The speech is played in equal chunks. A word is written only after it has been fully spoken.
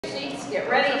get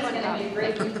ready, it's going to be a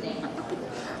great evening.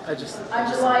 On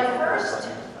July 1st,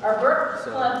 our Burke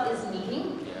Club is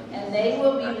meeting, and they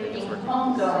will be reading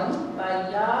Homegoing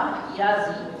by Ya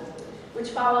Yazi, which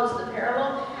follows the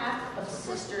parallel path of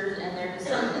sisters and their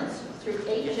descendants through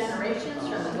 8 generations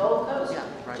from the Gold Coast to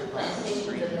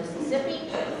plantations of Mississippi,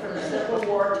 from the Civil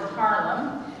War to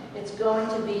Harlem. It's going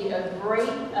to be a great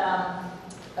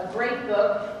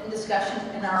book and discussion.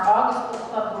 In our August book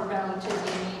club, we're going to be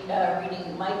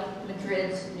reading Mike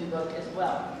Madrid's new book as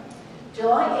well.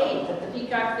 July 8th at the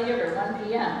Peacock Theater, 1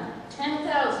 p.m.,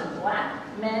 10,000 Black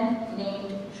Men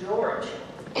Named George.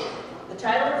 The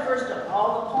title refers to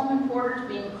all the Pullman porters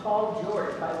being called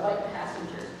George by white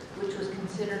passengers, which was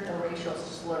considered a racial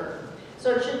slur.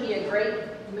 So it should be a great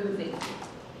movie.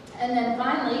 And then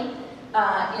finally,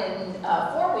 in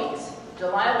 4 weeks,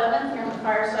 July 11th, here in the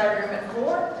Fireside Room at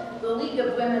 4, the League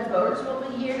of Women Voters will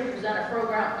be here to present a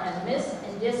program on mis-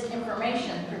 and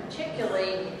disinformation,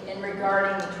 particularly in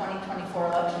regarding the 2024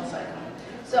 election cycle.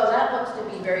 So that looks to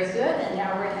be very good, and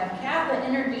now we're going to have Katha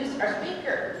introduce our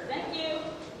speaker. Thank you.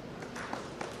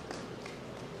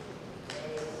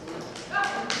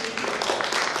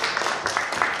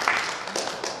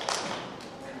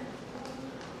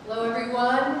 Hello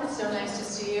everyone, it's so nice to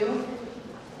see you.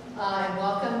 And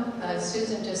welcome, as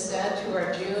Susan just said, to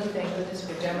our June, thank goodness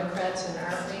for Democrats and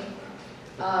Army.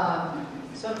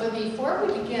 But before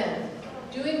we begin,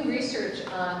 doing research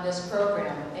on this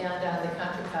program and on the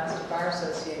Contra Costa Bar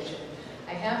Association,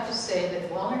 I have to say that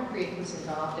Walnut Creek was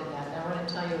involved in that, and I want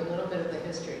to tell you a little bit of the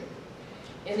history.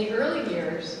 In the early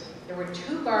years, there were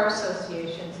 2 bar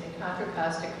associations in Contra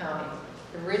Costa County,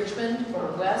 the Richmond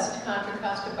or West Contra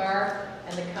Costa Bar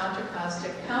and the Contra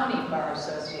Costa County Bar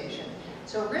Association.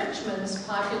 So Richmond's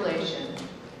population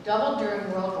doubled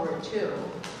during World War II,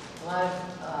 a lot of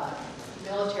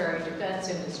military defense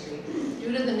industry,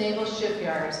 due to the naval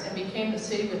shipyards, and became the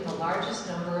city with the largest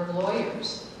number of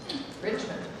lawyers,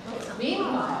 Richmond.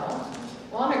 Meanwhile,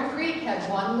 Walnut Creek had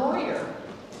 1 lawyer,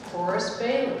 Horace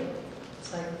Bailey.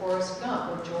 It's like Forrest Gump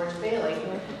or George Bailey,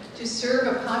 to serve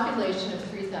a population of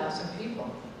 3,000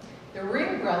 people. The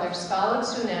Ring brothers followed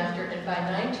soon after, and by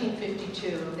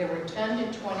 1952, there were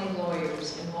 10 to 20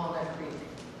 lawyers in Walnut Creek.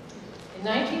 In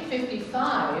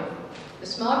 1955, the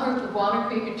small group of Walnut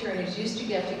Creek attorneys used to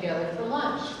get together for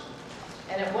lunch.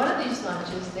 And at one of these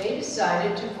lunches, they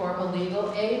decided to form a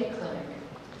legal aid clinic.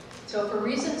 So for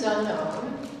reasons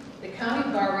unknown, the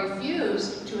county bar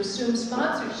refused to assume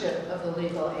sponsorship of the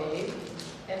legal aid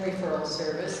and referral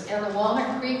service, and the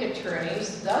Walnut Creek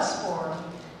attorneys thus formed,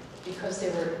 because they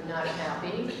were not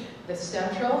happy, the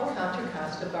Central Contra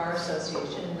Costa Bar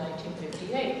Association in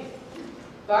 1958.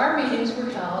 Bar meetings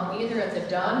were held either at the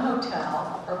Don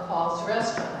Hotel or Paul's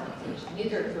Restaurant,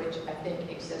 neither of which I think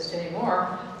exist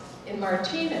anymore, in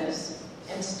Martinez,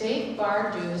 and state bar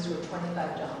dues were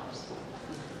 $25.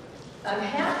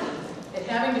 Unhappy at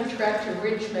having to trek to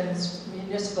Richmond's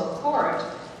municipal court,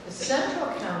 the Central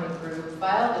County group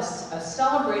filed a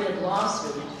celebrated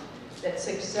lawsuit that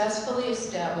successfully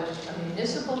established a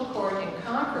municipal court in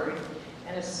Concord,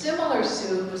 and a similar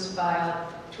suit was filed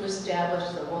to establish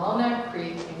the Walnut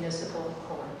Creek Municipal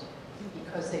Court,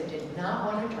 because they did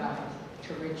not want to drive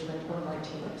to Richmond or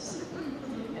Martinez.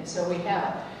 And so we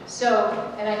have. So,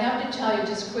 and I have to tell you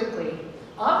just quickly,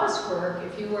 office work,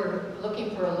 if you were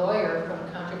looking for a lawyer from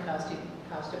Contra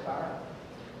Costa Bar,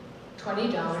 $20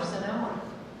 an hour.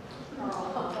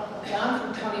 Down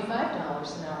from $25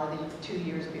 an hour the 2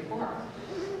 years before.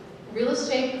 Real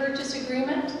estate purchase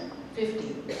agreement,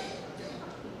 $50.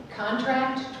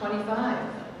 Contract, $25.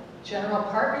 General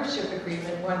partnership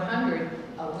agreement, $100.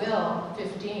 A will,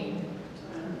 $15.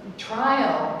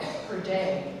 Trial per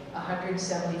day,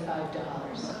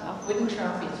 $175. Wouldn't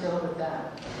Trump be thrilled with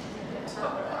that?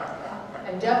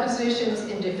 And depositions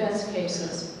in defense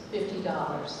cases,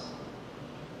 $50.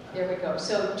 There we go.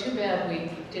 So too bad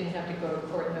we didn't have to go to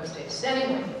court in those days.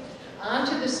 Anyway, on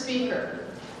to the speaker.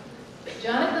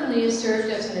 Jonathan Lee has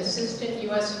served as an assistant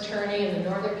U.S. attorney in the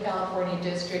Northern California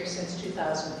district since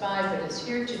 2005, but is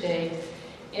here today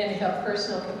in a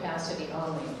personal capacity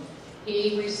only.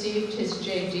 He received his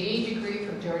JD degree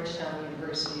from Georgetown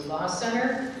University Law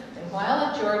Center, and while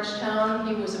at Georgetown,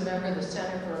 he was a member of the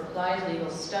Center for Applied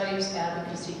Legal Studies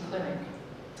Advocacy Clinic,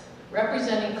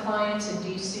 representing clients in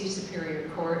D.C. Superior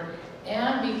Court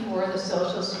and before the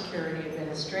Social Security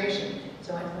Administration.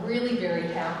 So I'm really very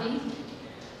happy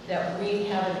that we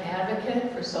have an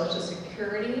advocate for Social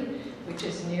Security, which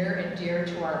is near and dear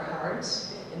to our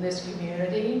hearts in this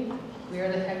community. We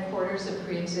are the headquarters of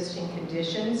pre-existing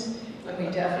conditions, and we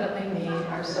definitely need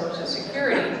our Social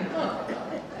Security.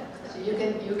 So you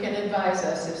can advise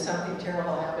us if something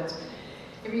terrible happens.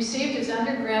 He received his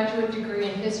undergraduate degree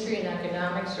in history and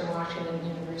economics from Washington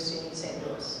University in St.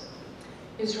 Louis.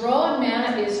 His role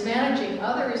is managing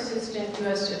other assistant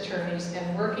U.S. attorneys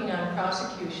and working on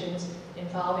prosecutions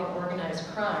involving organized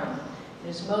crime.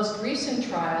 His most recent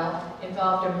trial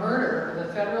involved a murder of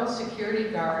a federal security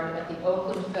guard at the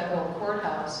Oakland Federal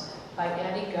Courthouse by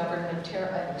anti-government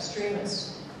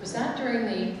extremists. Was that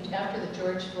after the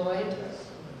George Floyd?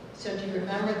 So do you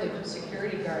remember the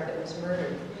security guard that was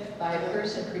murdered by a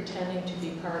person pretending to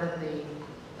be part of the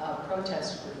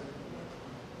protest group?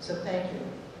 So thank you.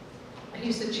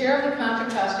 He's the chair of the Contra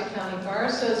Costa County Bar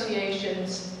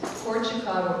Association's Port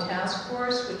Chicago Task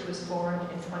Force, which was formed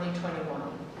in 2021.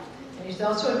 And he's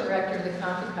also a director of the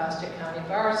Contra Costa County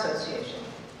Bar Association.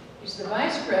 He's the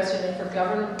vice president for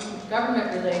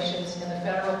government relations in the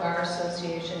Federal Bar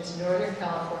Association's Northern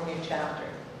California chapter.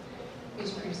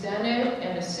 He's presented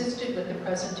and assisted with the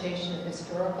presentation of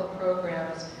historical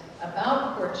programs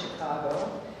about Port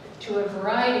Chicago to a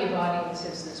variety of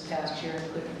audiences this past year,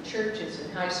 including churches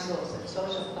and high schools and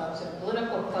social clubs and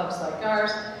political clubs like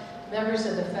ours, members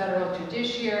of the federal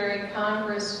judiciary,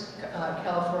 Congress,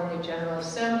 California General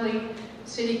Assembly,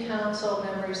 City Council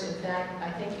members. In fact, I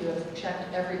think you have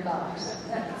checked every box.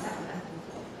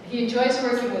 He enjoys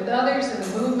working with others in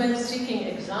the movement seeking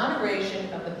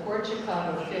exoneration of the Port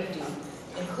Chicago 50,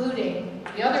 including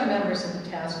the other members of the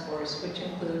task force, which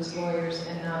includes lawyers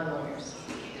and non-lawyers.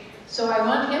 So I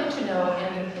want him to know,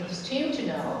 and his team to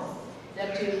know,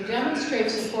 that to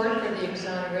demonstrate support for the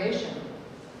exoneration,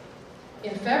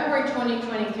 in February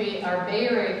 2023, our Bay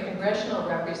Area congressional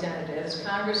representatives,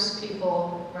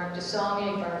 Congresspeople Mark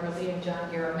DeSaulnier, Barbara Lee, and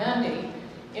John Garamendi,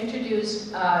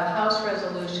 introduced a House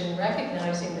resolution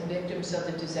recognizing the victims of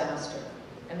the disaster,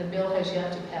 and the bill has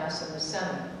yet to pass in the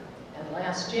Senate. And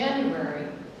last January,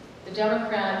 the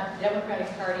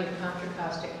Democratic Party of Contra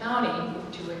Costa County,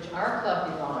 to which our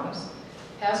club belongs,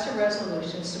 passed a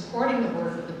resolution supporting the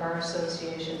work of the Bar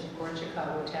Association's Port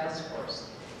Chicago Task Force.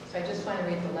 So I just want to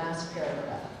read the last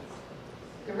paragraph.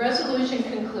 The resolution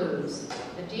concludes,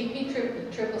 the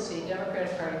DPCCC,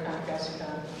 Democratic Party of Contra Costa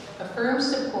County,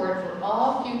 affirms support for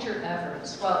all future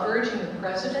efforts while urging the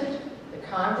President, the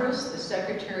Congress, the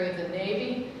Secretary of the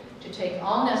Navy to take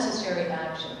all necessary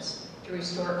actions to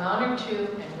restore honor to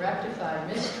and rectify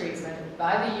mistreatment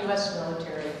by the U.S.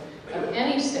 military of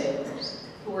any sailors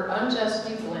who were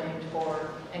unjustly blamed for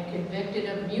and convicted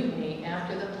of mutiny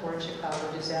after the Port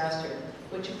Chicago disaster,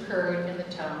 which occurred in the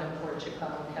town of Port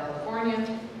Chicago, California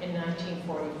in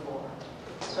 1944.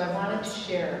 So I wanted to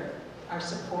share our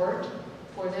support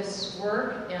for this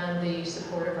work and the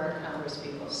support of our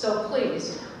Congresspeople. So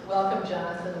please, welcome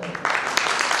Jonathan Lee.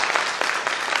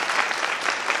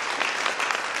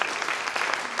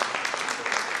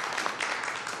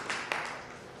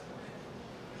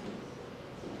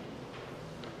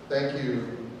 Thank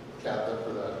you, Catherine,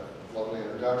 for that lovely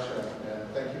introduction, and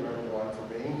thank you everyone for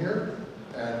being here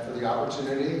and for the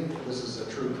opportunity. This is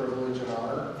a true privilege and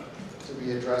honor to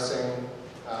be addressing.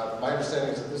 My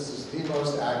understanding is that this is the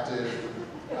most active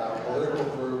political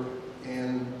group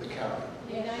in the county,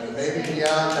 and maybe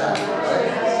beyond that,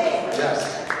 right?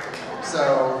 Yes.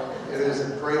 So it is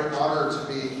a great honor to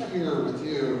be here with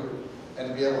you and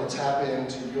to be able to tap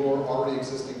into your already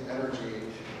existing energy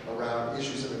around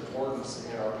issues of importance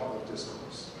in our public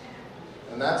discourse.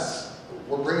 And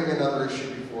we're bringing another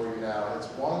issue before you now. It's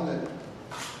one that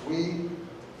we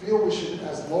feel we should,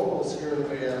 as locals here in the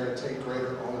Bay Area, take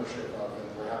greater ownership of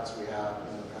than perhaps we have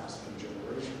in the past few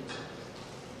generations.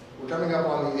 We're coming up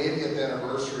on the 80th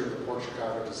anniversary of the Port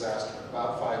Chicago disaster,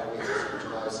 about 5 weeks, on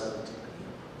July 17th.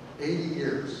 80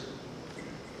 years.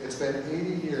 It's been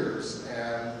 80 years,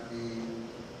 and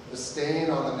the stain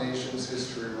on the nation's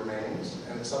history remains,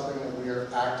 and it's something that we are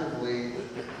actively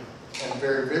and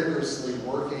very vigorously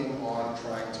working on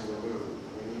trying to remove.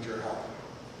 We need your help.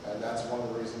 And that's one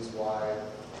of the reasons why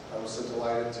I was so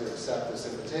delighted to accept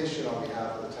this invitation on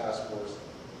behalf of the task force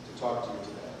to talk to you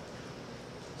today.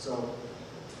 So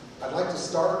I'd like to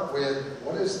start with,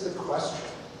 what is the question?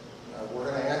 We're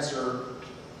going to answer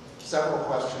several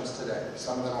questions today.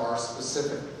 Some of them are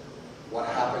specific. What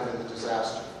happened in the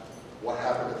disaster? What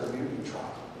happened at the mutiny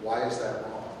trial? Why is that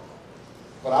wrong?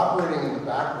 But operating in the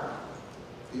background,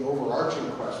 the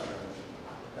overarching question,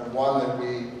 and one that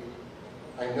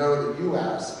I know that you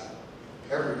ask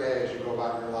every day as you go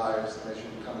about your lives and as you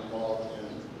become involved in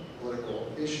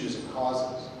political issues and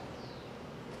causes,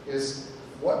 is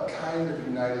what kind of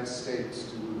United States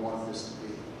do we want this to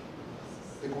be?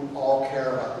 I think we all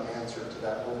care about the answer to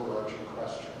that overarching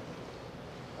question.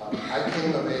 I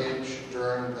came of age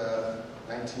during the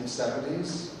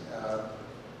 1970s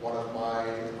One of my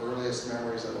earliest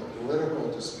memories of a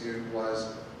political dispute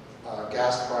was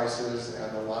gas prices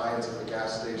and the lines at the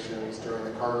gas stations during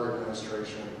the Carter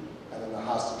administration and then the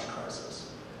hostage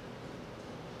crisis.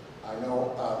 I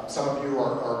know some of you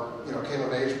came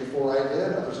of age before I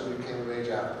did, others of you came of age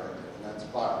after I did, and that's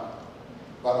fine.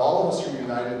 But all of us are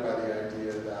united by the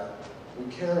idea that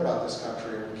we care about this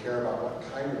country and we care about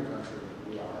what kind of country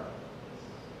we are.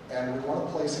 And we want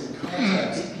to place in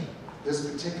context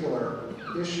this particular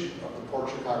issue of the Port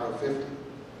Chicago 50.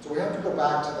 So we have to go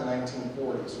back to the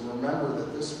 1940s and remember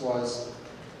that this was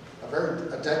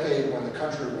a decade when the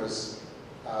country was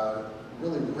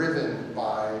really riven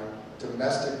by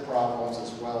domestic problems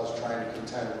as well as trying to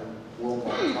contend with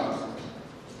worldwide conflict.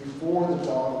 It was before the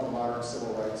dawn of the modern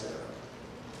civil rights era.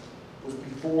 It was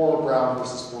before Brown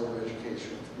versus Board of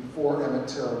Education. It was before Emmett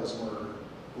Till was murdered.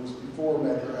 It was before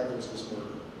Medgar Evers was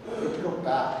murdered. We have to go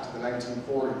back to the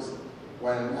 1940s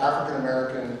when African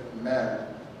American men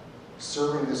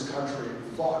serving this country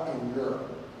fought in Europe,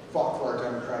 fought for our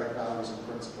democratic values and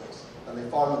principles. And they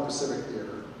fought in the Pacific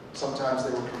Theater. Sometimes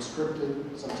they were conscripted,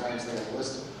 sometimes they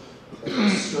enlisted. But they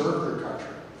served their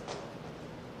country.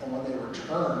 And when they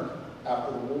returned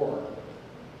after the war,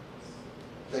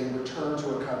 they returned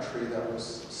to a country that was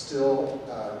still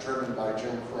driven by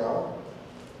Jim Crow.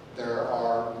 There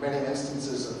are many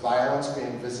instances of violence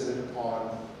being visited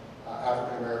upon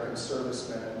African American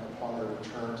servicemen upon their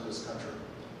return to this country.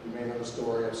 You may know the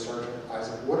story of Sergeant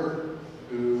Isaac Woodard,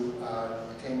 who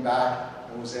came back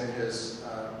and was in his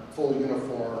full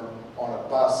uniform on a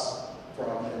bus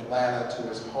from Atlanta to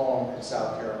his home in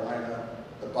South Carolina.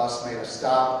 The bus made a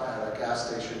stop at a gas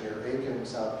station near Aiken,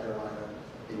 South Carolina.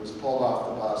 He was pulled off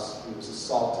the bus, he was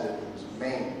assaulted, he was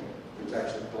maimed, he was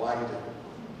actually blinded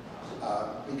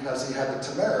because he had the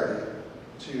temerity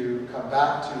to come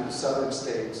back to the southern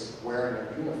states wearing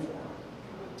a uniform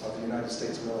of the United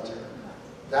States military.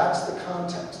 That's the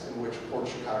context in which Port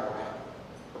Chicago happened.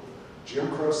 Jim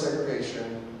Crow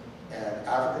segregation and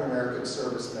African American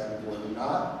servicemen were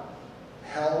not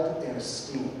held in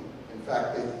esteem. In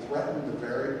fact, they threatened the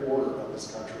very order of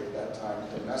this country at that time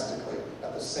domestically,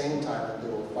 at the same time that they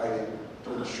were fighting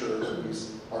to ensure that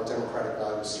our democratic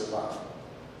values survive.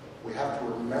 We have to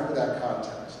remember that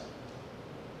context.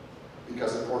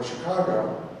 Because at Port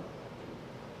Chicago,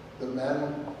 the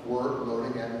men were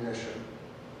loading ammunition.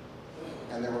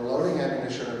 And they were loading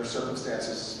ammunition under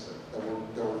circumstances that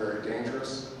were very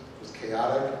dangerous. It was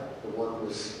chaotic. The work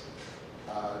was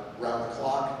round the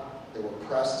clock. They were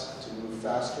pressed to move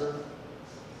faster.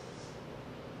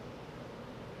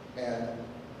 And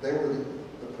they were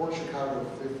the Port Chicago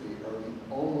 50 are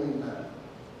the only men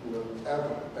who have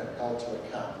ever been held to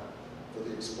account for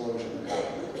the explosion that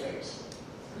happened in the base.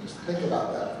 Just think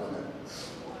about that for a minute.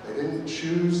 They didn't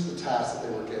choose the task that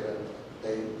they were given.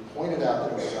 They pointed out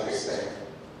that it was unsafe.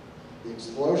 The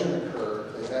explosion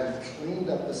occurred. They then cleaned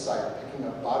up the site, picking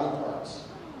up body parts.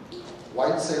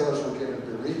 White sailors were given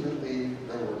bereavement leave.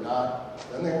 They were not.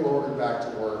 Then they were ordered back to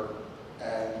work.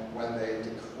 And when they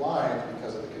declined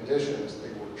because of the conditions, they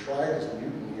were tried as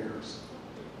mutineers.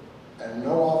 And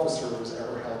no officer was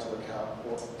ever held to account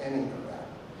for any of that.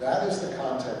 That is the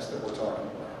context that we're talking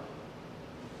about.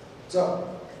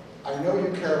 So, I know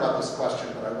you care about this question,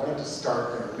 but I wanted to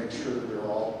start there and make sure that we were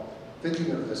all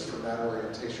thinking of this from that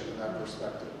orientation and that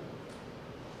perspective.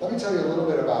 Let me tell you a little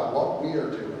bit about what we are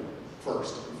doing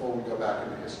first before we go back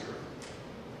into history.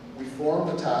 We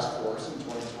formed a task force in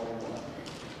 2021,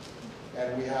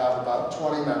 and we have about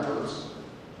 20 members.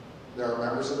 There are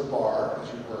members of the bar,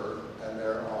 as you heard, and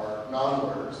there are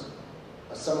non-lawyers.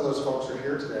 Some of those folks are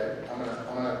here today. I'm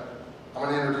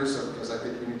gonna introduce them because I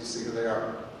think you need to see who they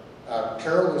are.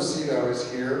 Carol Lucido is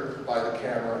here by the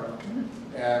camera,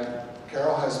 and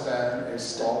Carol has been a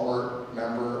stalwart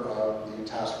member of the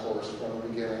task force from the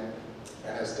beginning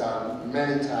and has done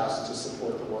many tasks to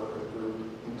support the work of the group,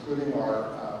 including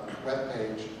our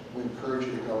webpage. We encourage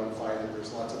you to go and find it.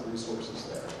 There's lots of resources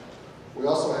there. We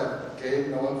also have Gabe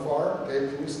Nolenfar. Gabe,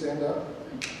 can you stand up?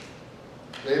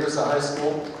 Gabe is a high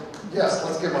school. Yes,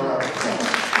 let's give him a round of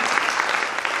applause.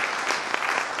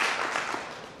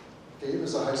 Gabe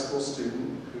is a high school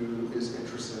student who is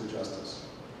interested in justice.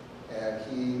 And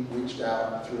he reached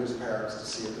out through his parents to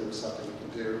see if there was something he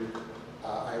could do.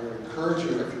 I would encourage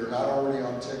you, if you're not already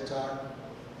on TikTok,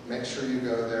 make sure you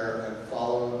go there and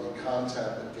follow the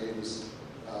content that Gabe is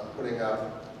putting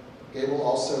up. Gabe will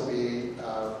also be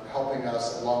helping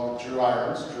us along with Drew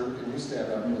Irons. Drew, can you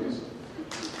stand up, please?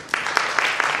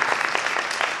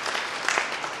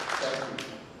 Thank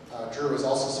you. Drew has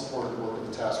also supported the work of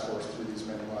the task force through these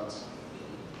many months.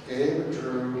 Gabe and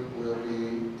Drew will be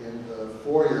in the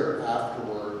foyer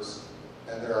afterwards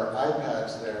and there are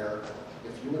iPads there.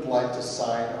 If you would like to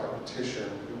sign our petition,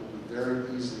 it will be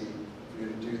very easy for you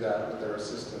to do that with their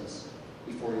assistance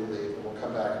before you leave, and we'll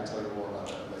come back and tell you more about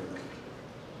that later.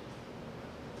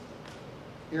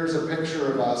 Here's a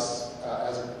picture of us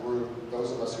as a group,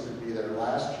 those of us who could be there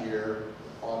last year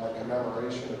on the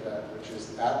commemoration event, which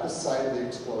is at the site of the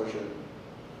explosion.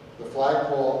 The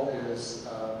flagpole is,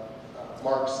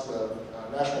 marks the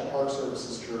National Park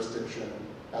Service's jurisdiction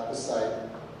at the site.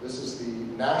 This is the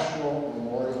National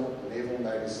Memorial Naval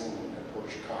Magazine at Port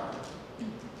Chicago.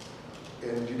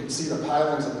 And you can see the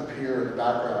pilings of the pier in the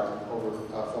background over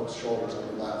folks' shoulders on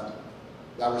the left.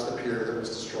 That was the pier that was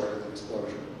destroyed in the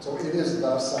explosion. So it is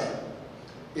the site.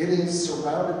 It is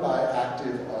surrounded by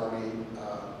active Army.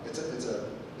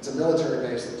 It's a military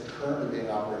base that's currently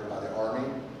being operated by the Army.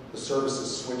 The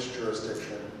services switched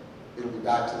jurisdiction. It'll be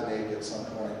back to the Navy at some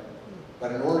point.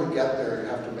 But in order to get there, you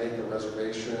have to make a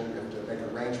reservation, you have to make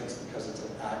arrangements because it's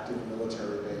an active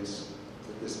military base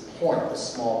with this point,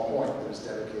 this small point that is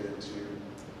dedicated to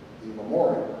the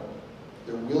memorial.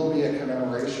 There will be a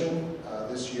commemoration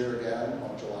this year again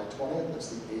on July 20th. That's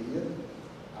the 80th.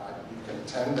 You can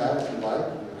attend that if you like.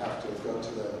 You have to go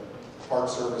to the Park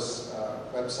Service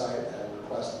website and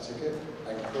request a ticket.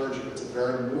 I encourage you. It's a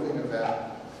very moving event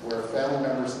where family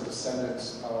members and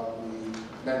descendants of the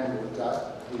men who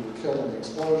were killed in the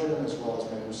explosion, as well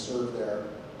as men who served there,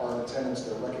 are in attendance.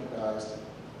 They're recognized.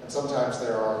 And sometimes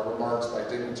there are remarks by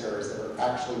dignitaries that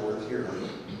are actually worth hearing.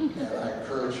 And I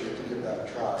encourage you to give that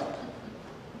a try.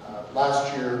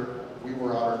 Last year, we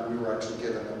were honored. We were actually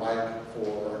given a mic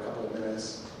for a couple of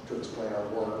minutes to explain our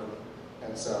work.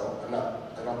 And so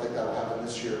I don't think that will happen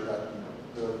this year, but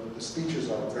the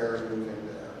speeches are very moving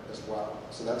there as well.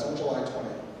 So that's on July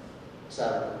 20th,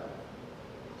 Saturday.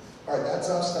 All right, that's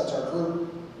us, that's our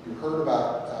group. You heard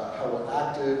about how we're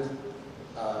active.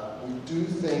 We do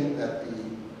think that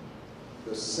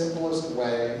the simplest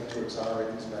way to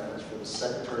exonerate these men is for the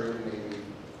Secretary of the Navy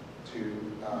to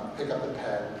pick up the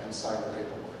pen and sign the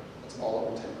paperwork. That's all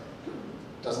it will take.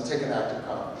 It doesn't take an act of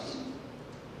Congress.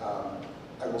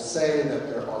 I will say that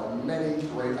there are many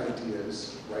great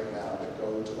ideas right now that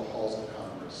go to the halls of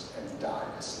Congress and die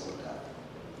a slow death,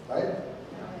 right?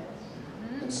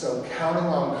 And so counting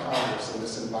on Congress in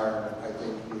this environment, I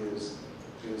think,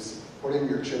 is putting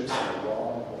your chips on the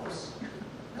wrong horse.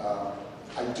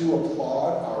 I do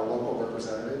applaud our local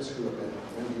representatives who have been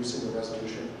introducing the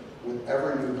resolution with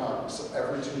every new Congress. So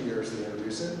every 2 years they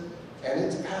introduce it, and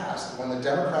it's passed. When the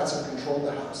Democrats have controlled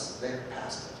the House, they have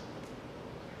passed it.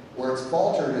 Where it's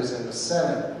faltered is in the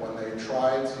Senate when they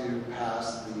try to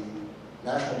pass the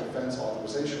National Defense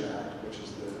Authorization Act, which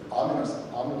is the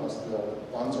omnibus bill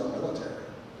that funds our military.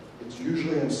 It's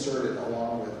usually inserted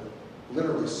along with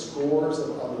literally scores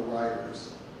of other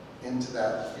riders into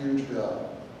that huge bill.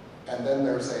 And then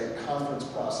there's a conference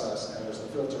process and there's a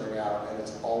filtering out, and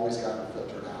it's always gotten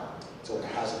filtered out. So it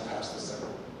hasn't passed the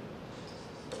Senate.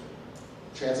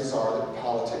 Chances are that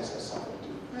politics has something to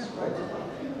do with this, right?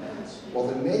 Well,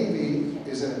 the Navy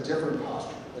is in a different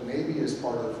posture. The Navy is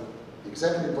part of the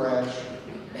executive branch,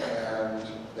 and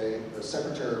the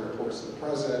Secretary reports to the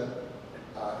President,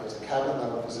 is a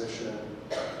cabinet-level position,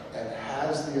 and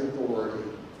has the authority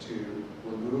to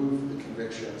remove the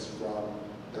convictions from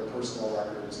their personal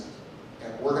records.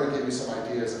 And we're going to give you some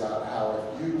ideas about how,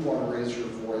 if you want to raise your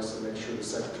voice and make sure the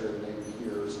Secretary of the Navy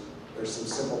hears, there's some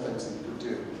simple things that you could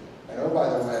do. And oh, by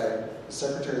the way, the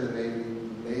Secretary of the Navy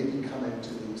may be coming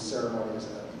to the ceremonies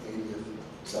at the 80th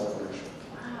celebration.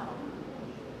 Wow.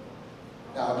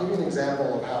 Now, I'll give you an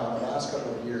example of how in the last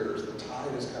couple of years, the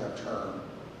tide has kind of turned.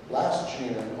 Last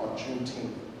June, on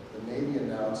Juneteenth, the Navy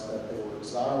announced that they were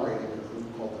exonerating a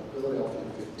group called the Philadelphia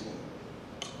 15.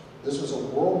 This was a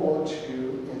World War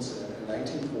II incident in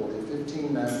 1940.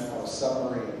 15 men on a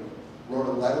submarine wrote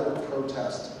a letter of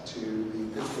protest to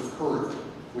the Pittsburgh Courier,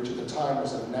 which at the time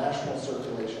was a national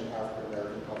circulation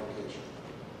African-American publication.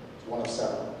 It's one of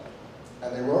several.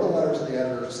 And they wrote a letter to the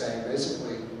editor saying,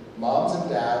 basically, moms and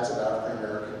dads of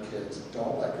African-American kids,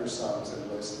 don't let your sons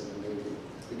enlist in the Navy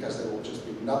because they will just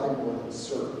be nothing more than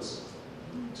servants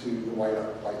to the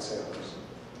white sailors.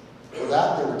 For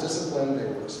that, they were disciplined, they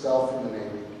were expelled from the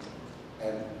Navy,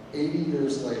 and 80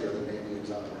 years later, the Navy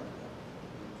exonerated them.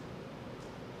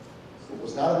 It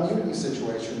was not an immunity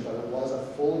situation, but it was a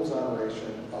full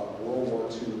exoneration of World War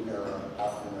II era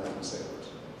African-American sailors.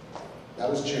 That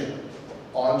was June.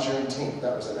 On Juneteenth,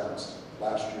 that was announced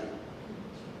last year.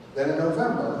 Then in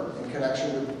November, in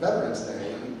connection with Veterans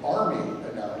Day, the Army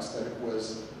announced that it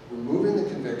was removing the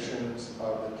convictions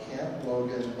of the Camp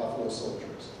Logan Buffalo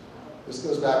soldiers. This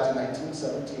goes back to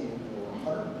 1917. There were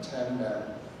 110 men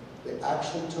They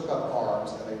actually took up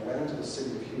arms and they went into the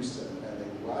city of Houston and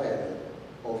they rioted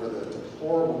over the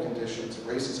deplorable conditions,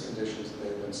 racist conditions that they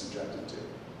had been subjected to.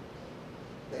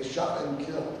 They shot and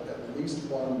killed at least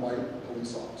one white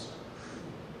police officer.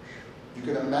 You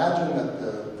can imagine that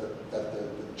the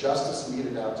justice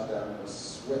meted out to them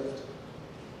was swift.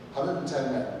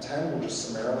 110 men, 10 were just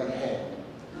summarily hanged.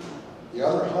 The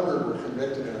other 100 were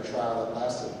convicted in a trial that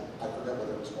lasted, I forget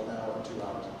whether it was 1 hour or 2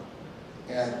 hours.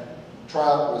 And the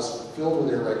trial was filled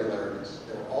with irregularities.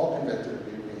 They were all convicted of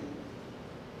mutiny.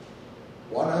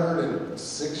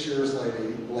 106 years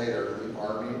later, the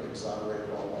Army exonerated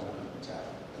all 110.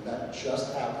 And that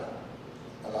just happened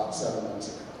about 7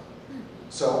 months ago.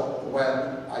 So when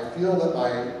I feel that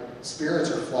my spirits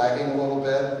are flagging a little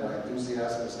bit, my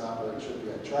enthusiasm is not where it should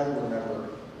be, I try to remember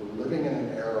we're living in an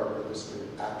era where this could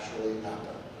actually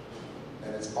happen.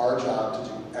 And it's our job to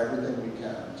do everything we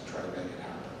can to try to make it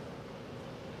happen.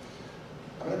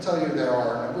 I'm going to tell you there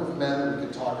are a number of men that we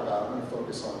could talk about. I'm going to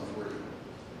focus on 3.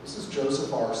 This is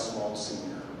Joseph R. Small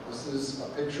Sr. This is a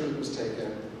picture that was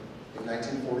taken in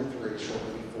 1943,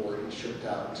 shortly before he shipped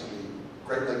out to the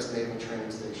Great Lakes Naval Training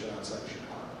Station outside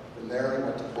Chicago. From there he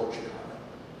went to Fort Chicago,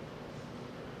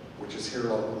 which is here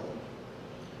locally.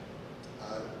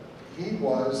 He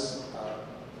was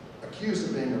accused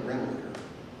of being a ringleader.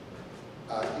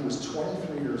 He was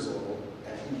 23 years old,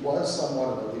 and he was somewhat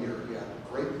of a leader. He had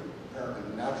great,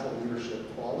 apparently, natural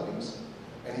leadership qualities,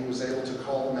 and he was able to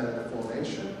call the men into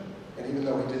formation, and even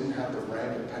though he didn't have the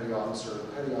rank of petty officer, the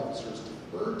petty officers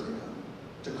deferred to him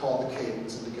to call the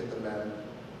cadence and to get the men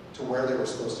to where they were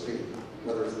supposed to be,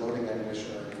 whether it's loading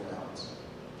ammunition or anywhere else.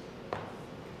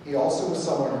 He also was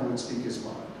someone who would speak his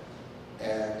mind,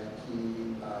 and he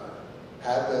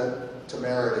had the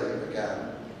temerity,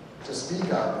 again, to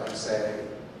speak up and say,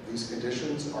 these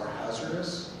conditions are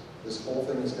hazardous, this whole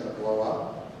thing is going to blow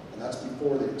up, and that's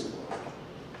before the explosion.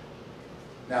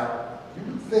 Now, you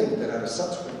would think that at a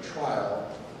subsequent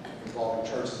trial involving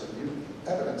charges of mutiny,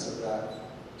 evidence of that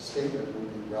statement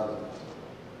would be relevant.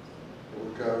 It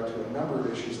would go to a number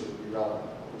of issues that would be relevant.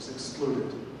 It was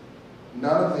excluded.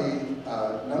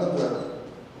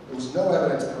 There was no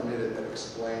evidence permitted that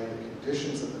explained the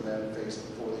conditions that the men faced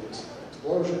before the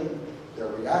explosion, their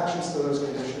reactions to those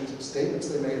conditions, statements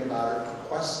they made about it,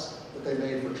 requests that they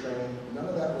made for training. None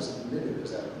of that was admitted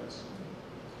as evidence.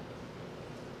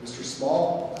 Mr.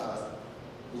 Small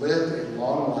lived a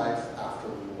long life after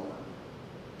the war.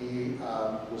 He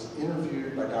was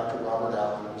interviewed by Dr. Robert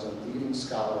Allen, who was a leading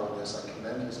scholar on this. I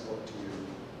commend his book to you,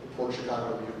 The Port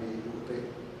Chicago Mutiny.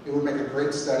 It would make a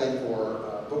great study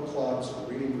for book clubs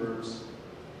or reading groups.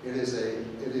 It is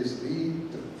the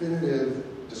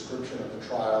definitive description of the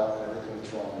trial and everything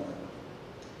that's wrong with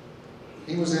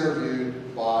it. He was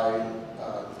interviewed by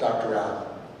Dr. Allen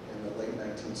in the late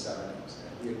 1970s,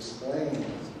 and he explained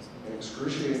in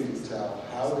excruciating detail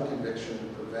how the conviction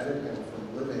prevented him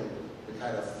from living the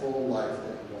kind of full life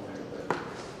that he wanted to live.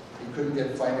 He couldn't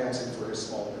get financing for his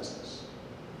small business,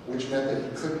 which meant that he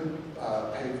couldn't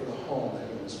pay for the home that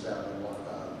he and his family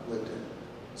lived in.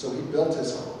 So he built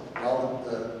his home. Well,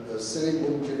 the city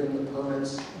wouldn't give him the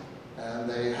permits, and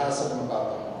they hassled him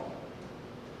about the home.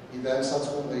 He then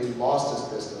subsequently lost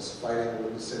his business fighting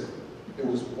with the city. It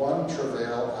was one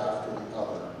travail after the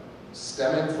other,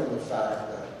 stemming from the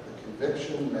fact that the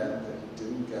conviction meant that he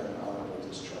didn't get an honorable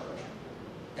discharge.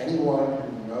 Anyone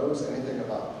who knows anything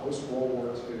about post-World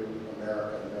War II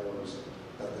America knows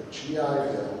that the GI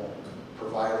Bill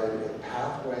provided a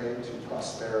pathway to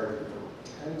prosperity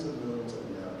for tens of millions of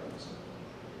Americans.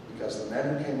 Because the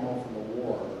men who came home from the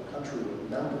war, the country would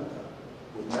remember them,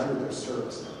 would remember their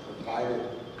service, and provided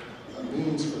a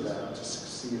means for them to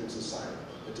succeed in society.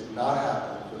 It did not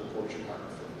happen for the Port Chicago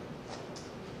family.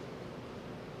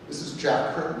 This is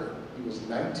Jack Crittenden. He was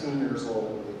 19 years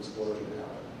old when the explosion happened.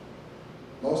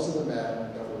 Most of the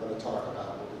men that we're going to talk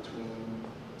about were between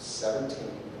 17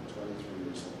 and 23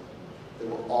 years old. They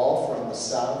were all from the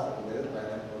South, the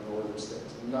Mid-Atlantic, or Northern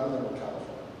states. None of them were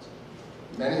Californians.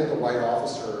 Many of the white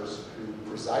officers who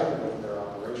presided over their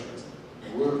operations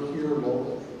were here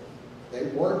locally. They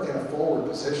weren't in a forward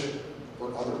position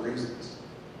for other reasons.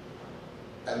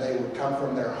 And they would come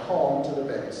from their home to the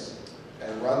base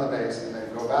and run the base and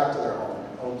then go back to their home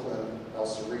in Oakland, El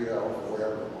Cerrito, or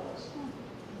wherever it was.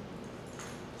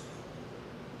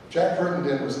 Jack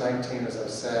Crittenden was 19, as I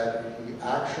said. He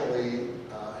actually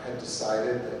had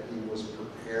decided that he was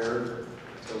prepared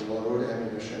to load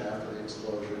ammunition after the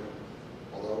explosion,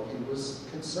 although he was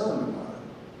concerned about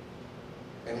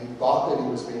it. And he thought that he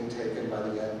was being taken by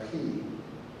the MP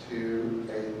to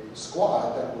a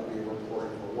squad that would be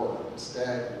reporting for work.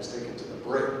 Instead, he was taken to the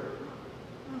brig.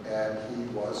 and he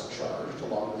was charged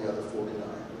along with the other 49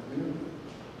 with mutiny.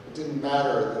 It didn't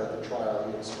matter that at the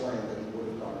trial he explained that he would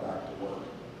have gone back to work.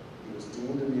 He was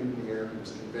deemed a mutineer, he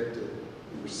was convicted,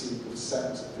 he received a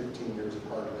sentence of 15 years of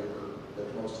hard labor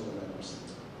that most of the men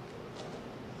received.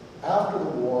 After the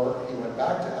war, he went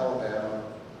back to Alabama,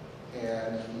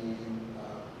 and he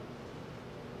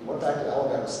went back to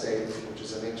Alabama State, which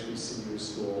is an HBCU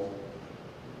school,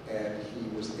 and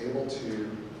he was able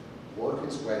to work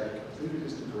his way, he completed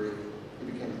his degree,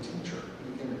 he became a teacher,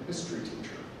 he became a history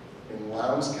teacher in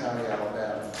Lowndes County,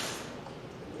 Alabama.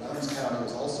 Lowndes County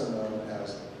is also known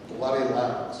as Bloody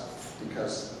Lowndes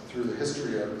because through the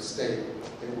history of the state,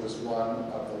 it was one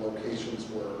of the locations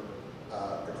where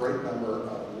a great number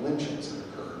of lynchings had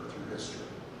occurred through history.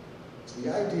 So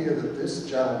the idea that this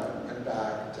gentleman went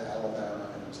back to Alabama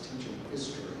and was teaching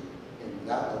history in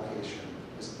that location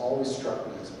has always struck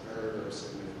me as very, very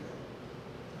significant.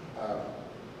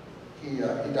 He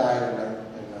died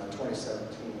in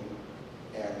 2017,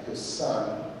 and his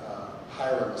son,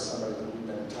 Hiram, is somebody that we've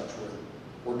been in touch with.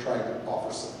 We're trying to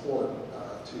offer support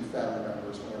to family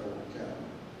members whenever we can.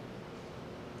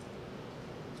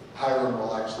 Hiram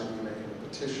will actually be making a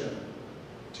petition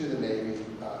to the Navy.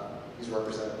 He's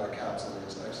represented by counsel. He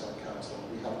has an excellent counsel.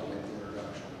 We helped him make the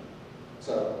introduction.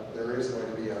 So there is going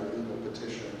to be a legal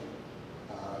petition,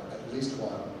 at least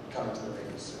one, coming to the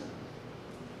Navy soon.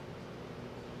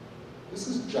 This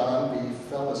is John B.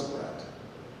 Fellisbrett.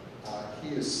 He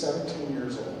is 17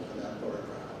 years old in that photograph.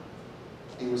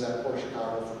 He was at Port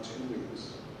Chicago for 2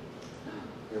 weeks.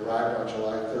 He arrived on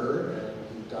July 3rd, and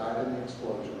he died in the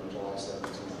explosion on July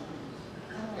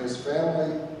 17th. His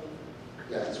family,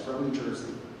 he's from New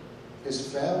Jersey.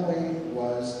 His family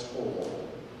was told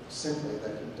simply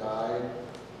that he died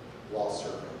while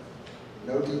serving.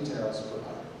 No details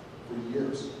for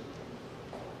years.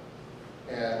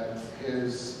 And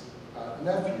his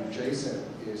nephew, Jason,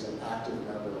 is an active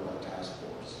member of our task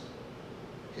force.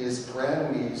 His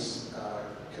grandniece,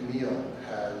 Camille,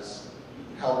 has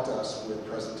helped us with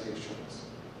presentations.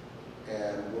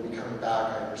 And we'll be coming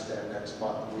back, I understand, next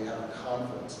month. We have a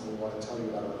conference, and we want to tell you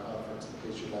about our conference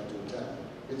in case you'd like to attend.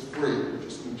 It's free, we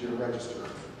just need you to register.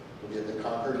 We'll be at the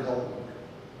Concord Hilton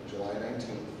on July 19th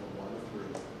from 1 to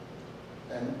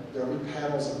 3. And there'll be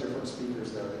panels of different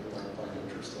speakers there that you might find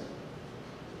interesting.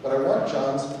 But I want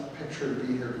John's picture to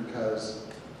be here because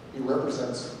he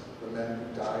represents the men who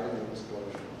died in the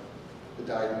explosion, who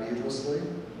died needlessly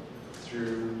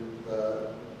through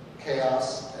the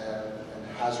chaos and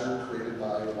hazard created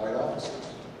by white officers.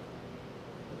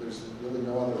 There's really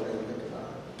no other way to think about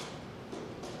it.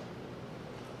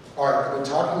 All right, I've been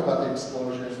talking about the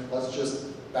explosion. Let's just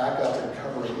back up and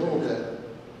cover a little bit,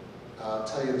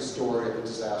 tell you the story of the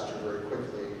disaster very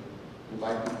quickly. You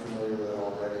might be familiar with it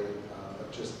already,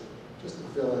 but just to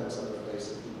fill in some of the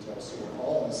basic details so we're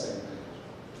all on the same page.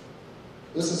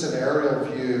 This is an aerial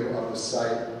view of the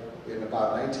site in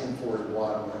about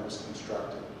 1941 when it was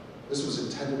constructed. This was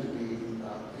intended to be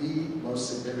the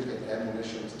most significant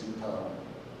ammunitions depot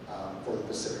for the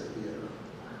Pacific Theater.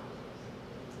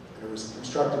 It was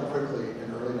constructed quickly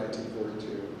in early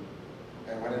 1942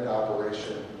 and went into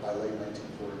operation by late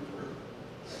 1943.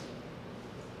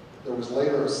 There was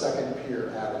later a second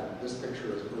pier added. This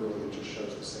picture is early, it just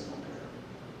shows the single pier.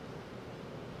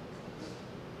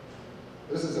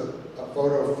 This is a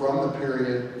photo from the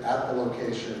period at the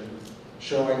location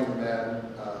showing the men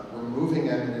removing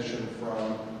ammunition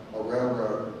from a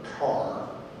railroad car.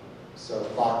 So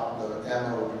the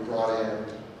ammo would be brought in,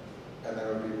 and then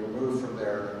it would be removed from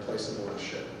there and then placed aboard a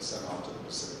ship and sent off to the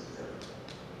Pacific Theater.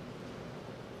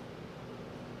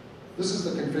 This is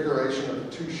the configuration of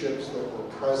the 2 ships that were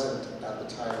present at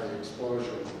the time of the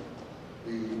explosion.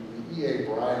 The E.A.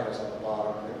 Bryan is on the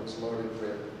bottom, and it was loaded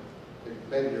with,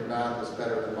 maybe your math is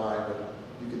better than mine, but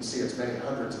you can see it's many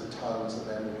hundreds of tons of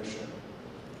ammunition.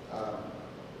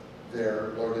 They're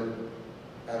loaded,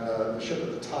 and the ship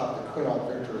at the top, the Quinault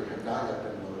Victory, had not yet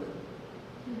been loaded.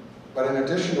 But in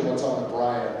addition to what's on the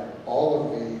Bryan, all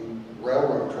of the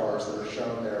railroad cars that are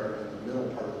shown there in the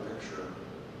middle part of the picture,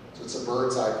 so it's a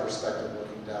bird's eye perspective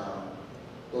looking down,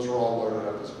 those are all loaded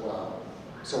up as well.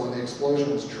 So when the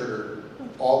explosion was triggered,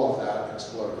 all of that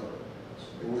exploded.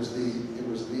 It was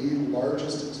the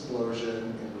largest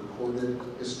explosion in recorded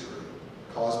history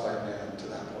caused by man to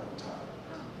that point in time.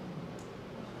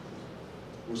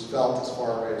 It was felt as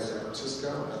far away as San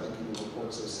Francisco, and I think even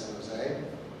reports of San Jose.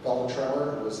 Felt a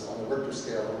tremor. It was on the Richter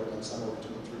scale, it would have been somewhere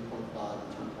between 3.5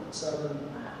 and 3.7.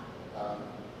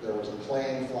 There was a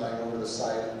plane flying over the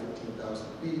site at 15,000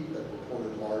 feet that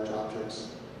reported large objects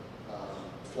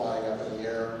flying up in the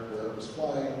air where it was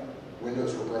flying.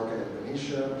 Windows were broken in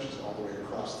Benicia, which is all the way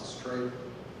across the strait.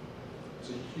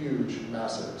 was a huge,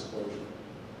 massive explosion.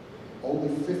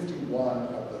 Only 51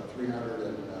 of the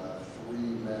 303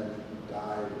 men who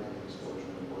died in the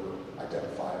explosion were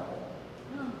identifiable.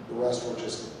 The rest were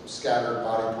just scattered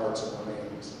body parts and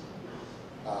remains.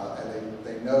 And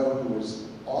they know who was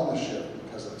on the ship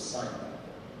because of the cyanide,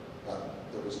 but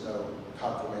there was no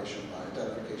confirmation by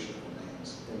identification of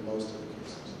remains in most of the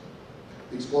cases.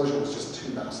 The explosion was just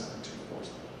too massive and too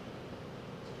forceful.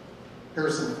 Here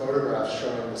are some photographs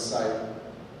showing the site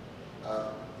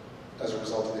as a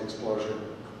result of the explosion.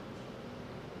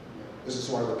 This is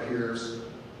one of the piers.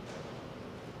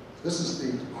 This is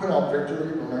the Quinault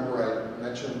Victory. Remember I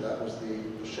mentioned that was the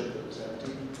ship that was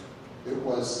empty. It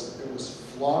was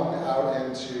flung out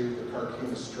into the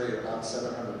Carquinez Strait about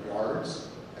 700 yards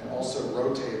and also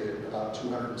rotated about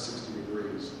 260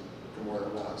 degrees from where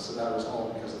it was. So that was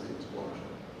all because of the explosion.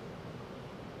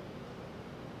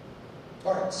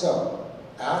 All right, so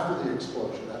after the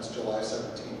explosion, that's July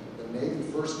 17th, the Navy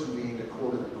first convened a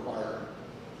court of inquiry.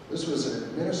 This was an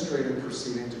administrative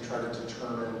proceeding to try to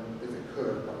determine, if it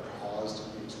could, what caused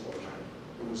the explosion.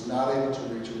 It was not able to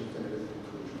reach a definitive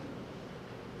conclusion.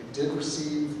 It did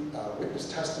receive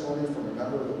witness testimony from a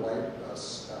member of the White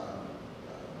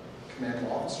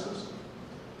commanding officers,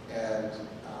 and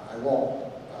I won't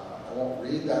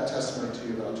read that testimony to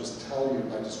you, but I'll just tell you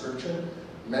by description.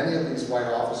 Many of these white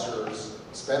officers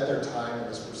spent their time in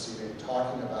this proceeding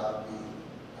talking about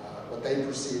what they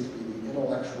perceived to be the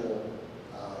intellectual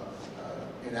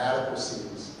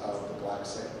inadequacies of the black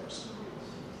sailors.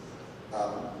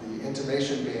 The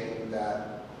intimation being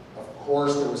that, of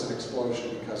course, there was an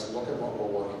explosion because look at what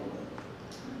we're working with.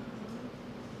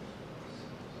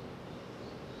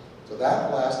 So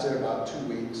that lasted about 2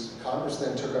 weeks. Congress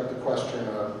then took up the question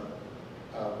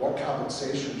of what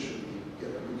compensation should be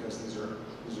given, because these are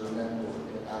men who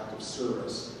were in active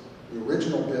service. The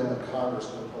original bill in Congress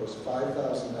proposed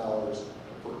 $5,000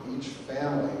 for each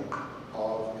family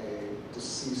of a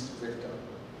deceased victim.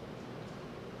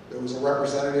 There was a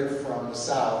representative from the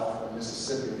South, from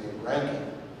Mississippi, named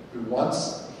Rankin, who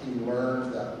once he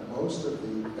learned that most of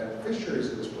the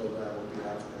beneficiaries of this program would be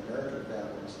African American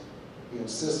families, he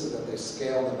insisted that they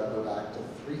scale the number back to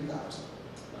 3,000.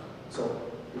 So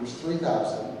it was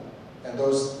 3,000, and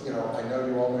those, I know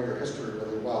you all know your history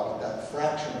really well, but that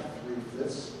fraction of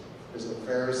 3/5 is a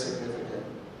very significant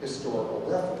historical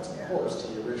reference, of course, to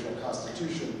the original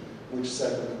Constitution, which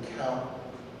said that we count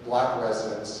black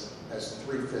residents as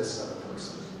 3/5 of a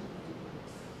person.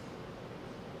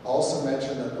 I'll also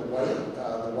mention that the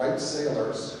white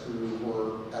sailors who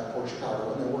were at Port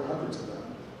Chicago, and there were hundreds of them,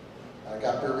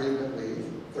 got bereavement leave,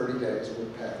 30 days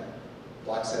with pay.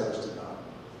 Black sailors did not.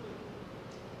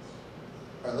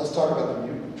 All right, let's talk about the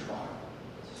mutiny trial.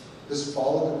 This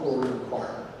followed the court of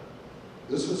inquiry.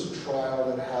 This was a trial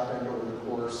that happened over the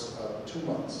course of 2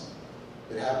 months.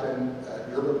 It happened at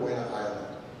Yerba Buena Island.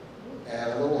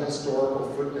 And a little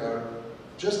historical footnote,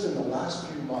 just in the last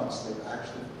few months, they've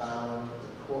actually found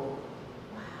the courtroom.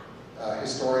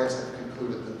 Historians have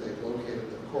concluded that they've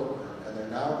located the courtroom, and they're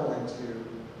now going to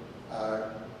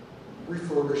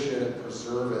refurbish it and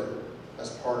preserve it as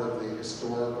part of the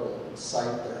historical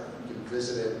site there. You can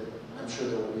visit it. I'm sure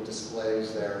there will be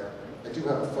displays there. I do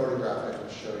have a photograph I can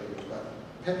show you, but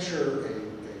picture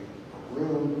a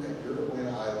room at Yerba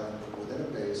Buena Island within a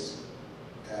base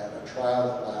and a trial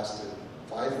that lasted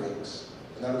 5 weeks,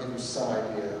 and that'll give you some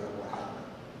idea of what happened.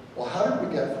 Well, how did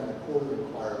we get from the court of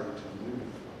inquiry to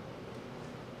mutiny?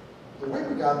 The way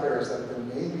we got there is that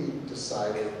the Navy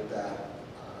decided that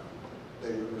they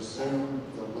would resume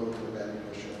the loading of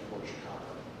ammunition at Port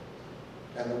Chicago.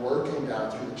 And the word came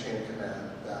down through the chain of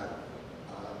command that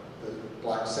the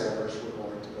black sailors were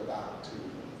going to go back to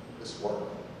this work.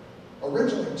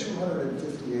 Originally,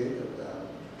 258 of them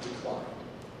declined,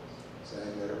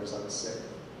 saying that it was unsafe.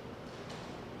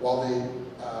 While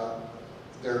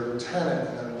their lieutenant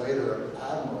and then later an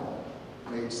admiral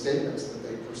made statements that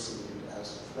they perceived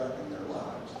as threatening their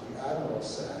lives. The admiral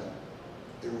said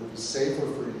it would be safer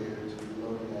for you to be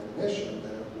loading ammunition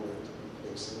than it would to be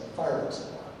facing a firing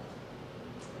squad.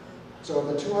 So of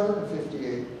the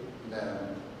 258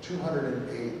 men,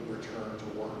 208 returned to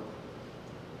work.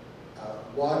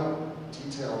 One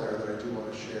detail there that I do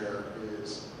want to share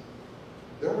is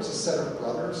there was a set of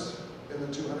brothers in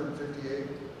the 258.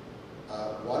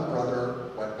 One brother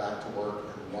went back to work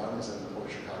and one is in the Port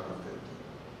Chicago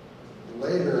 50.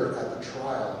 Later at the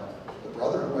trial, the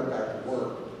brother who went back to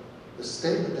work, the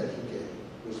statement that he gave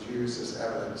was used as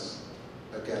evidence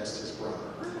against his brother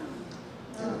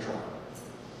in the trial.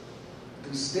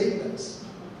 These statements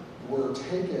were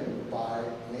taken by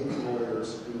Navy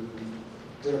lawyers who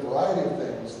did a variety of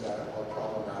things that are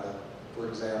problematic. For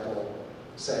example,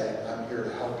 saying, I'm here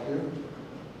to help you,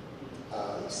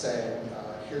 saying,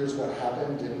 here's what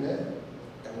happened, didn't it?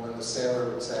 And when the sailor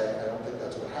would say, I don't think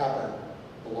that's what happened,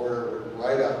 the lawyer would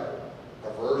write up a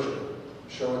version,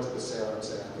 show it to the sailor and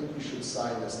say, I think you should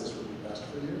sign this, this would be best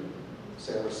for you. The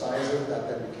sailor signs it, that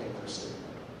then became their statement.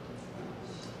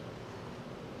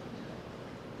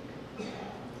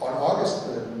 On August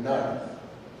the 9th,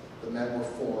 the men were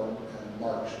formed and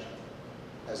marched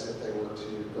as if they were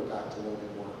to go back to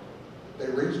living work. They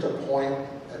reached a point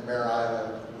at Mare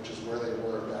Island, which is where they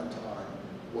were at that time,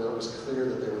 where it was clear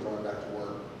that they were going back to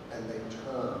work, and they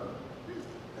turned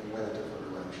and went a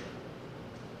different direction.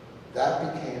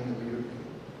 That became the mutiny.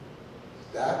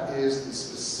 That is the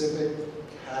specific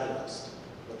catalyst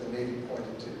that the Navy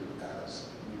pointed to as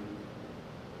mutiny.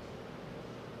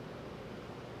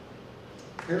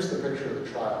 Here's the picture of the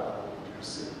trial I want you to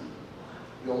see.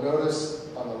 You'll notice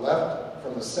on the left,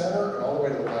 from the center and all the way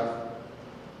to the left,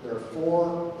 there are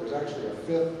four, there's actually a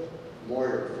fifth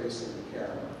lawyer facing the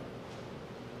camera.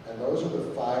 And those are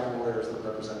the 5 lawyers that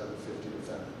represented the 50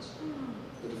 defendants.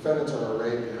 The defendants are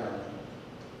arrayed behind them.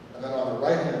 And then on the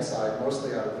right-hand side,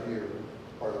 mostly out of view,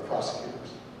 are the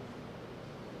prosecutors.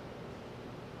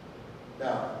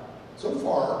 Now, so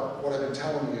far, what I've been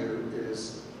telling you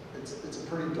is it's a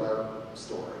pretty dark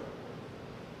story.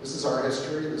 This is our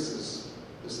history. This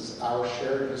is our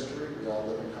shared history. We all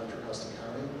live in Contra Costa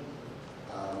County.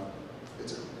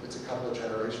 It's a couple of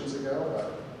generations ago,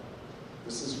 but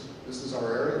this is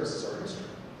our area. This is our history.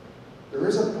 There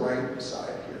is a bright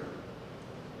side here,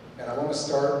 and I want to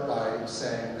start by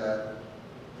saying that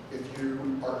if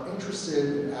you are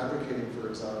interested in advocating for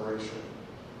exoneration,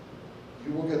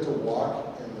 you will get to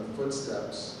walk in the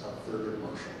footsteps of Thurgood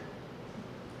Marshall.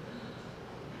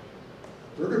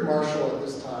 Thurgood Marshall at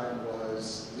this time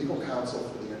was legal counsel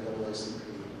for the NAACP,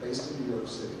 based in New York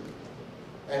City.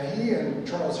 And he and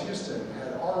Charles Houston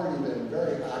had already been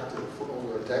very active for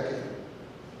over a decade,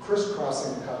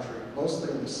 crisscrossing the country,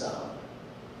 mostly in the South,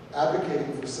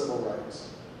 advocating for civil rights.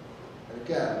 And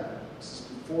again, this is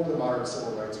before the modern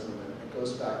civil rights movement. It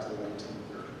goes back to the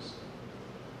 1930s.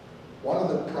 One of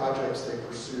the projects they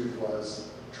pursued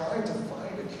was trying to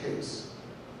find a case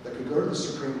that could go to the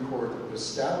Supreme Court that would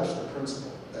establish the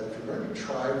principle that if you're going to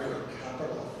try for a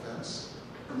capital offense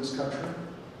in this country,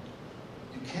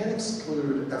 you can't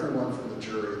exclude everyone from the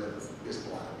jury that is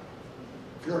black.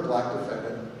 If you're a black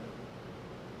defendant,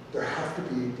 there have to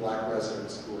be black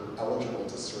residents who are eligible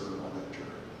to serve on that jury.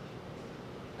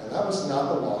 And that was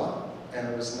not the law, and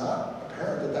it was not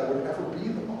apparent that that would ever be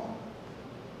the law.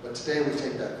 But today we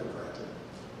take that for granted.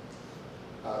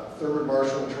 Thurgood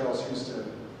Marshall and Charles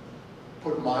Houston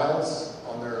put miles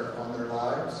on their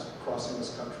lives crossing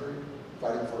this country,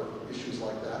 fighting for issues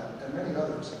like that, and many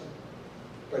others.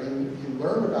 But he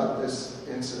learned about this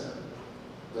incident,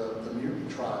 the mutiny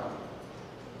trial,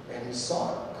 and he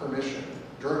sought permission.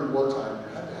 During wartime,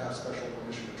 you had to have special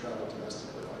permission to travel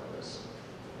domestically like this.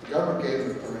 The government gave him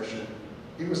the permission.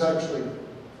 He was actually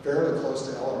fairly close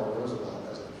to Eleanor Roosevelt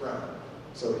as a friend,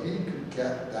 so he could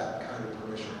get that kind of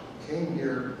permission. He came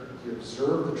here, he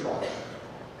observed the trial.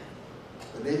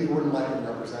 The Navy wouldn't let him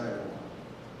represent anyone.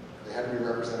 They had to be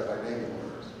represented by Navy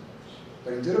lawyers.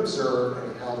 But he did observe,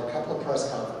 and he held a couple of press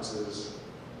conferences,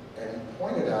 and he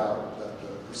pointed out that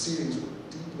the proceedings were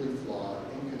deeply flawed,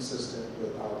 inconsistent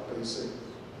with our basic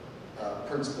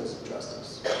principles of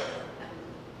justice.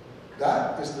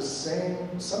 That is the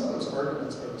same, some of those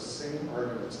arguments are the same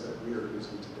arguments that we are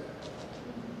using today.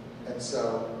 And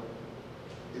so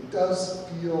it does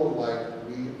feel like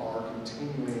we are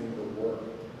continuing the work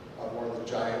of one of the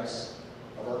giants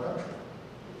of our country.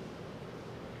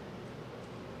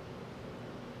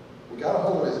 We got a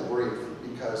hold of his brief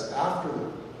because after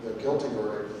the guilty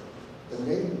verdict, the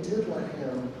Navy did let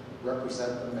him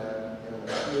represent the men in an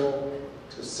appeal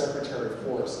to Secretary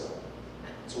Forrestal.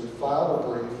 So we filed a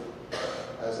brief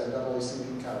as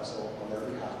NAACP counsel on their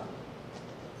behalf.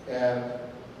 And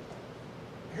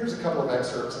here's a couple of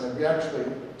excerpts, and we actually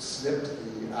snipped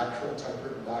the actual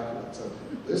typewritten document. So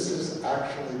this is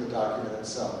actually the document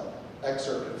itself,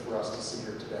 excerpted for us to see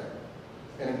here today.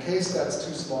 And in case that's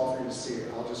too small for you to see,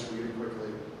 I'll just read it quickly.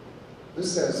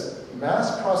 This says,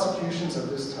 mass prosecutions of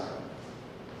this type,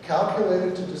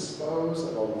 calculated to dispose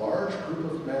of a large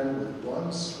group of men with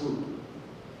one swoop,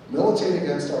 militate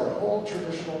against our whole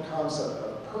traditional concept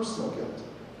of personal guilt,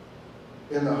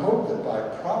 in the hope that by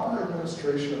proper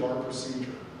administration of our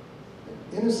procedure,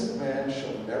 an innocent man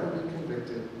shall never be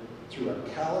convicted through a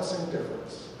callous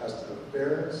indifference as to the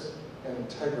fairness and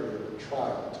integrity of the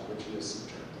trial to which he is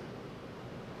subjected.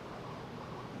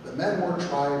 The men were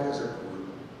tried as a group.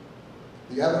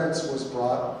 The evidence was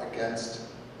brought against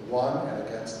one and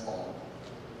against all.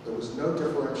 There was no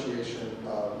differentiation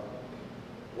of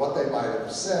what they might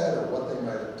have said or what they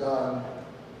might have done.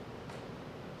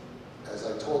 As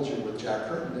I told you with Jack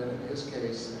Crittenden in his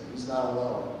case, and he's not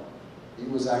alone, he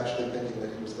was actually thinking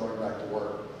that he was going back to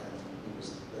work and he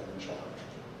was then in charge.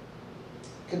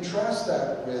 Contrast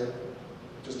that with,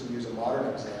 just to use a modern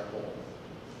example,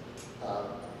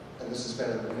 and this has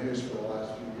been in the news for the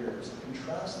last few years,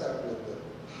 contrast that with the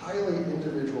highly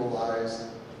individualized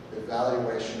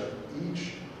evaluation of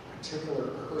each particular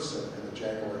person in the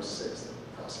January 6th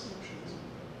prosecutions.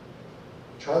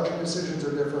 Charging decisions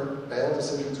are different, bail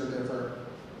decisions are different,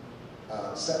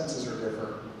 sentences are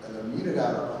different, and they're meted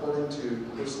out according to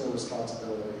personal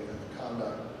responsibility and the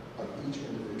conduct of each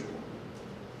individual.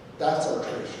 That's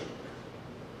arbitration.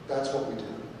 That's what we do.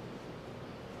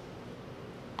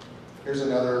 Here's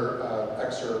another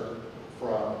excerpt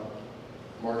from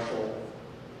Marshall.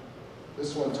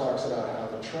 This one talks about how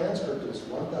the transcript is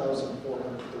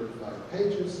 1,435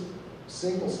 pages,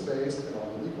 single-spaced and on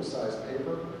an equal-sized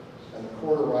paper, and the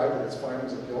court arrived at its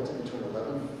findings of guilty between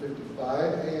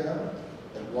 11:55 a.m.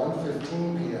 and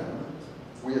 1:15 p.m.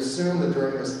 We assume that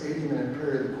during this 80-minute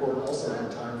period, the court also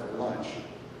had time for lunch.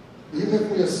 Even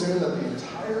if we assume that the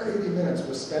entire 80 minutes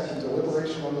was spent in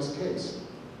deliberation on this case,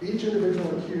 each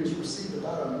individual accused received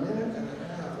about a minute and a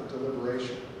half of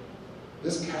deliberation.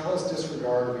 This callous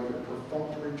disregard of even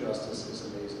perfunctory justice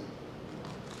is amazing.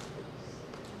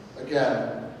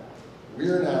 Again, we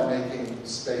are now making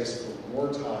space for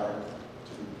more time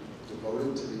to be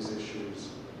devoted to these issues.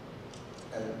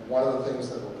 And one of the things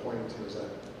that we're pointing to is that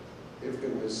it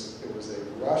was a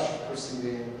rush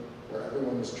proceeding where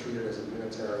everyone was treated as a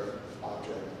unitary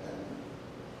object,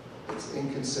 and it's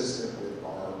inconsistent with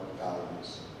our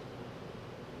values.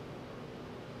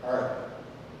 All right,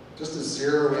 just to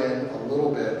zero in a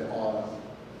little bit on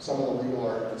some of the legal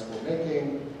arguments we're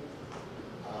making,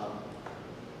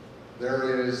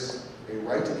 there is a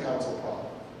right to counsel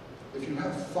problem. If you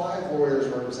have 5 lawyers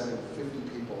representing 50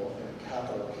 people in a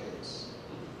capital case,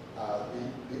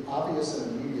 the obvious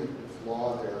and immediate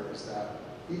flaw there is that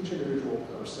each individual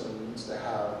person needs to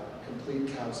have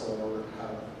complete counsel in order to have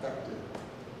an effective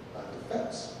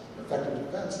defense. An effective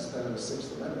defense has been in the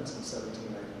 6th Amendment since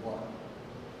 1791.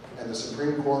 And the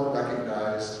Supreme Court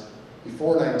recognized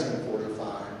before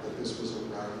 1945 that this was a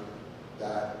right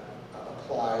that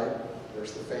applied.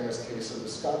 There's the famous case of the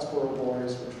Scottsboro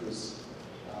Boys, which was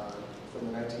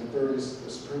from the 1930s.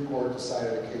 The Supreme Court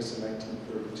decided a case in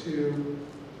 1932,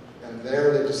 and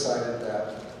there they decided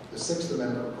that the 6th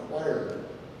Amendment required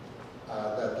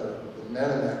that the men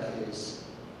in that case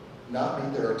not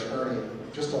meet their attorney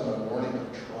just on the morning of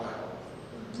trial,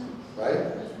 right?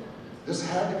 This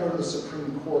had to go to the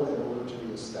Supreme Court in order to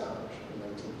be established in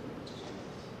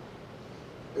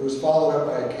 1932. It was followed up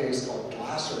by a case called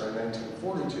Glasser in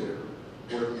 1942,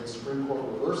 where the Supreme Court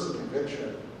reversed the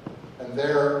conviction, and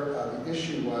there the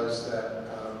issue was that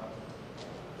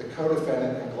the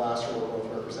co-defendant and Glasser were both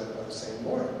represented by the same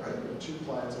lawyer, right? There were 2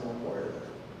 clients and 1 lawyer there.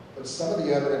 But some of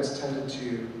the evidence tended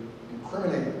to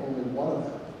incriminate only one of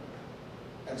them.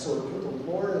 And so it put the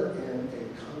lawyer in a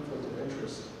conflict of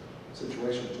interest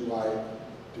situation. Do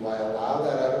I allow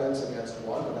that evidence against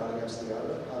one but not against the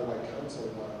other? How do I counsel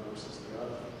one versus the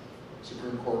other? The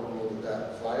Supreme Court ruled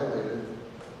that violated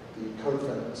the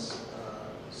co-defendant's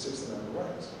 6th Amendment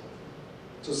rights.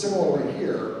 So similarly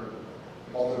here,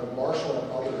 although Marshall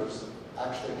and others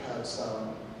actually had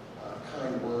some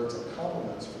kind words and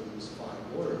compliments for these 5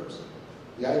 lawyers,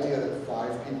 the idea that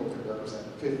 5 people could represent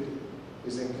 50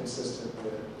 is inconsistent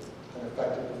with an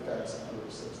effective defense under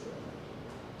the 6th Amendment.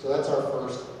 So that's our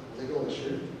first legal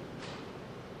issue.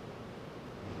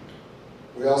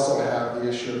 We also have the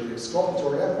issue of the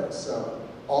exculpatory evidence. So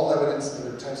all evidence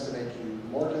either tends to make you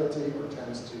more guilty or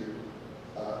tends to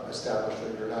establish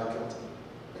that you're not guilty.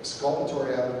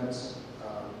 Exculpatory evidence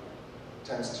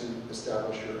tends to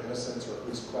establish your innocence or at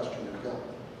least question your guilt.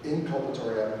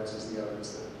 Inculpatory evidence is the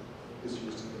evidence that is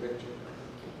used to convict you.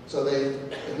 So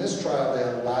in this trial, they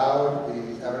allowed the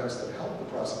evidence that helped the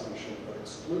prosecution but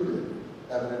excluded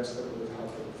evidence that would have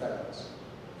helped the defendants.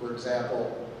 For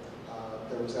example,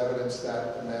 there was evidence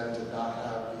that the men did not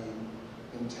have the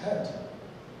intent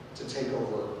to take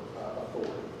over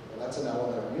authority. And that's an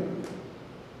element of mutiny.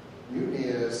 Mutiny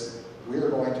is, we are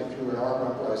going to, through an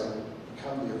armed uprising,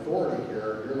 become the authority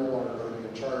here. You're no longer going to be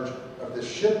in charge of this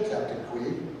ship, Captain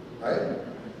Queeg, right?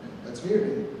 That's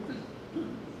mutiny.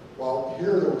 Well,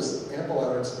 here there was ample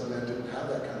evidence that the men didn't have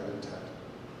that kind of intent.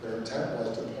 Their intent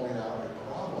was to point out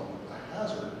a problem, a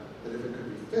hazard, that if it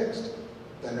could be fixed,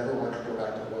 then everyone could go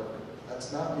back to work.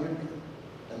 That's not mutiny.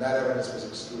 And that evidence was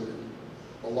excluded,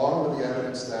 along with the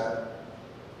evidence that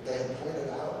they had pointed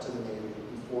out to the Navy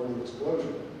before the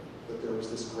explosion that there was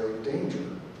this grave danger.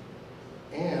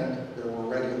 And there were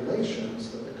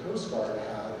regulations that the Coast Guard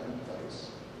had in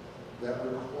place that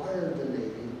required the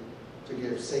Navy to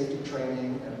give safety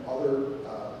training and other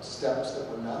steps that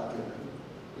were not given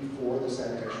before this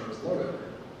ammunition was loaded.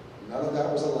 None of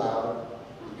that was allowed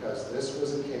because this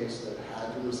was a case that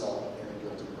had to result in a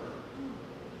guilty verdict.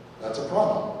 That's a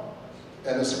problem.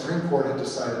 And the Supreme Court had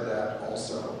decided that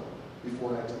also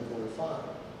before 1945.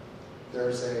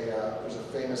 There's a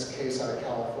famous case out of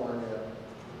California.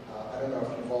 I don't know if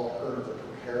you've all heard of the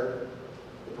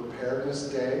Preparedness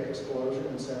Day explosion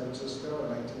in San Francisco in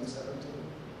 1917.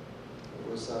 It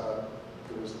was a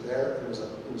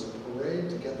parade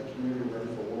to get the community ready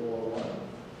for World War I.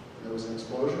 There was an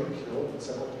explosion that killed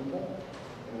several people,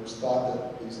 and it was thought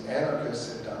that these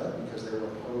anarchists had done it because they were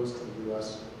opposed to the U.S.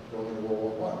 going into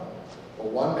World War I. But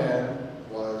one man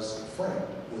was framed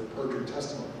with perjured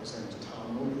testimony. His name was Tom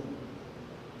Mooney.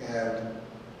 And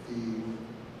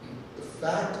the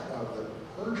fact of the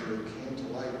perjury came to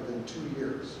light within 2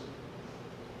 years.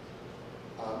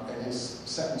 And his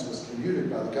sentence was commuted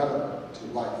by the governor to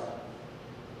life.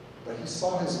 But he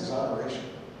saw his exoneration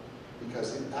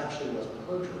because it actually was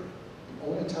perjury. The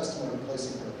only testimony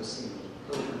placing him at the scene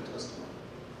was perjured testimony.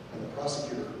 And the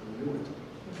prosecutor knew it.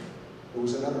 It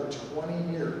was another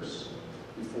 20 years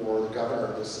before the governor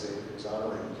of this state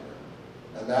exonerated him.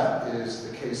 And that is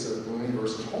the case of Mooney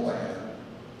versus Holohan.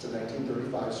 It's a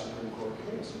 1935 Supreme Court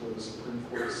case where the Supreme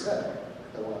Court said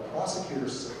that when a prosecutor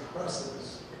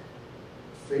suppresses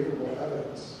favorable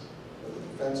evidence that the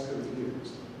defense could have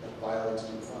used, that violates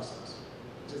due process.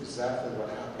 It's exactly what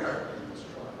happened in this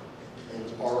trial. And it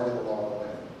was already the law of the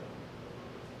land.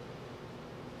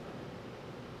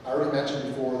 I already mentioned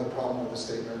before the problem with the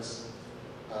statements.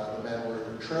 The men were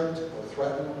either tricked or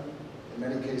threatened, in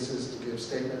many cases, to give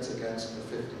statements against the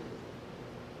 50.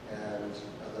 And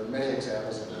there are many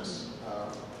examples of this.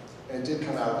 And it did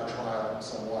come out of the trial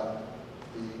somewhat.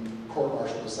 The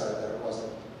court-martial decided that it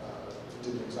wasn't, it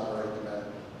didn't exonerate the men.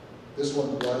 This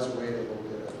one was weighed a little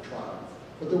bit at the trial.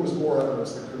 But there was more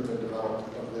evidence that could have been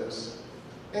developed of this.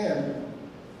 And,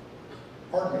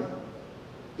 pardon me,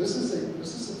 this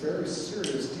is a very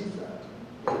serious defect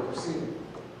in the proceeding.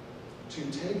 To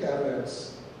take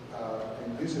evidence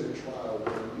and use it at trial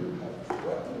where you have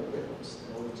threatened a witness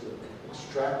in order to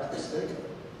extract the statement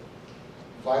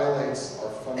violates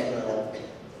our fundamental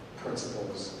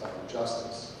principles of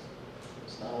justice.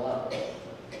 It's not allowed.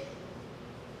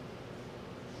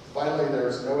 Finally, there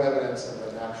is no evidence of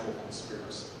an actual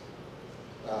conspiracy.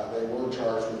 They were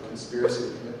charged with conspiracy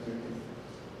to commit mutiny.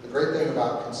 The great thing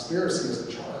about conspiracy as a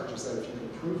charge is that if you can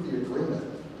prove the agreement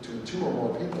between 2 or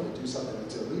more people to do something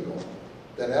that's illegal,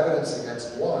 then evidence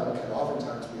against one can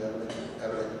oftentimes be evidence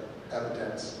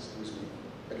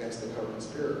against the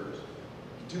co-conspirators.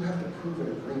 You do have to prove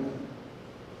an agreement.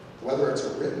 Whether it's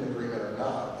a written agreement or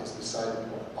not is beside the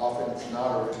point. Often it's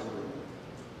not a written agreement.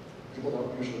 People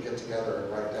don't usually get together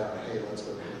and write down, hey, let's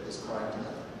go commit this crime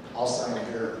together. I'll sign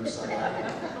here, you sign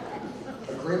that.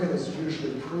 Agreement is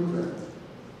usually proven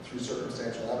through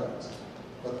circumstantial evidence.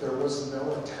 But there was no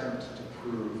attempt to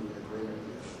prove an agreement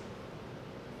here.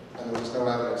 And there was no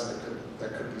evidence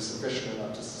that could be sufficient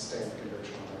enough to sustain the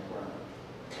conviction on that ground.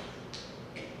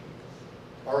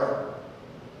 All right.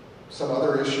 Some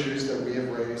other issues that we have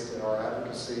raised in our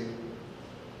advocacy.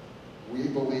 We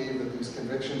believe that these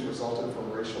convictions resulted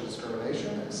from racial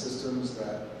discrimination and systems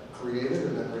that created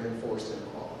and then reinforced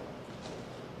inequality.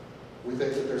 We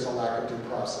think that there's a lack of due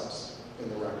process in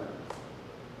the record.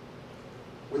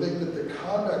 We think that the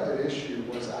conduct at issue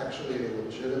was actually a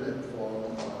legitimate form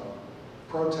of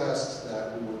protest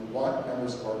that we would want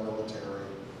members of our military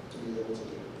to be able to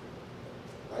do.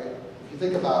 Right? If you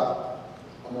think about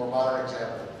a more modern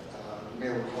example, you may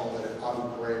recall that at Abu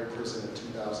Ghraib prison in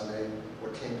 2008,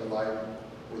 what came to light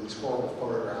were these horrible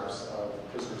photographs of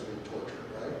prisoners being tortured,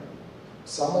 right?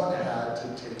 Someone had to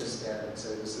take a stand and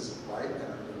say, this isn't right, and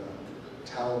I'm going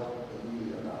to tell the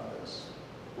media about this.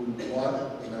 We want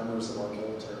the members of our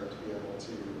military to be able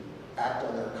to act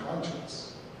on their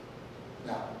conscience.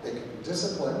 Now, they can be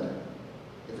disciplined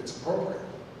if it's appropriate,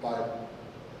 but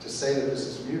to say that this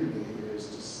is mutiny is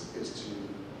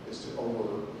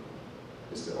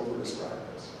to over-describe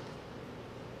this.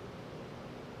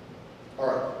 All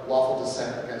right, lawful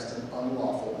dissent against an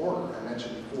unlawful order. I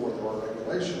mentioned before there were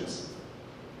regulations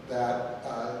that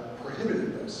prohibited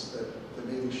this, that the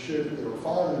Navy should, if they were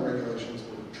following the regulations,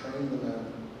 would have trained the men,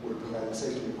 would have provided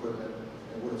safety equipment,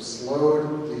 and would have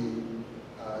slowed the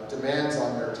demands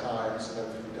on their time so that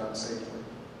it could be done safely.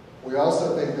 We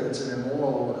also think that it's an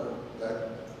immoral order, that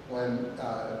when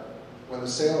the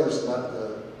sailors let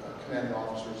the commanding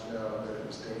officers know that it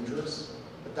was dangerous.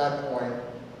 At that point,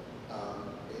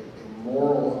 a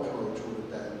moral approach would have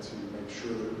been to make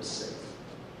sure that it was safe.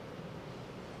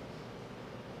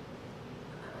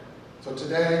 So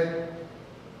today,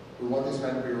 we want these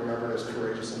men to be remembered as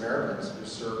courageous Americans who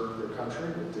serve their country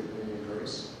with dignity and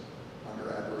grace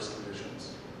under adverse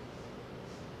conditions.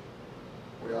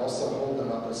 We also hold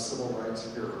them up as civil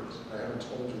rights heroes. I haven't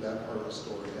told you that part of the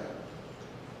story yet.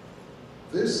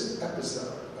 This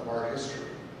episode of our history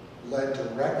led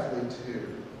directly to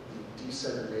the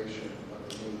desegregation of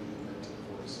the Navy in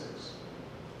 1946,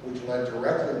 which led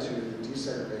directly to the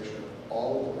desegregation of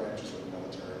all of the branches of the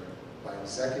military by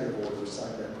executive order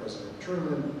signed by President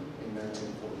Truman in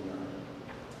 1949.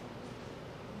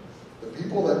 The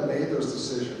people that made those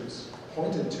decisions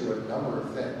pointed to a number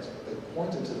of things. They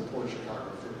pointed to the Port of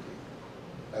Chicago 50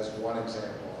 as one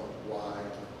example of why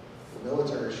the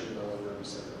military should no longer be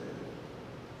segregated.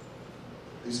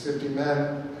 These 50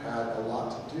 men had a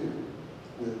lot to do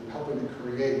with helping to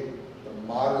create the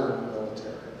modern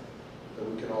military that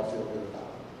we can all feel good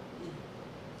about.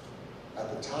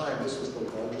 At the time, this was the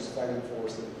largest fighting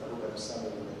force that had ever been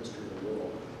assembled in the history of the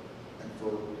world. And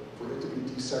for it to be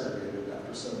desegregated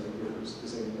after so many years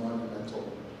is a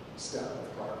monumental step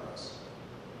of progress.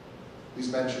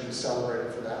 These men should be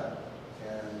celebrated for that,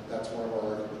 and that's one of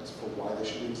our arguments for why they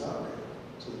should be exonerated,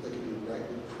 so that they can be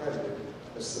rightly credited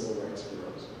as civil rights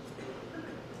heroes.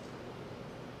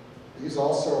 These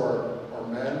also are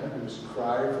men whose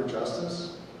cry for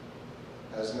justice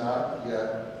has not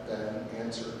yet been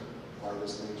answered by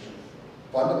this nation.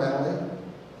 Fundamentally,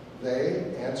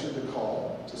 they answered the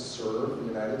call to serve the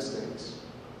United States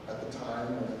at the time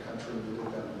when the country needed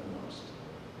them the most,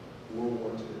 World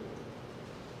War II.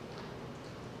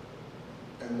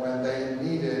 And when they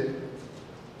needed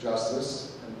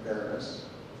justice and fairness,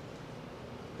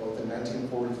 both in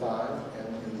 1945 and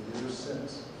in the years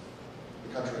since,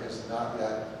 the country has not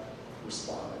yet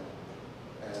responded.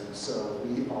 And so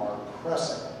we are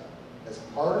pressing as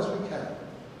hard as we can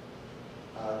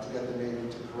to get the Navy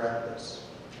to correct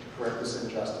this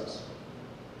injustice.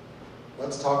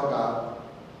 Let's talk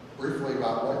briefly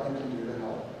about what you can do to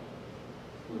help.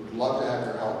 We would love to have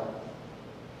your help.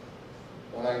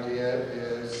 One idea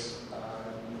is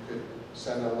you could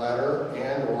send a letter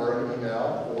and or an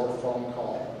email or phone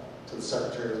call to the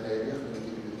Secretary of the Navy. I'm going to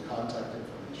give you the contact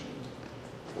information.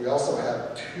 We also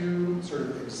have two sort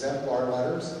of exemplar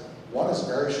letters. One is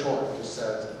very short. It just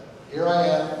says, here I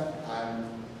am.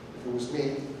 If it was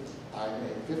me, I'm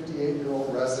a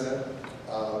 58-year-old resident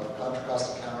of Contra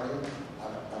Costa County.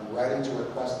 I'm writing to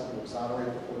request that you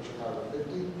exonerate the Port of Chicago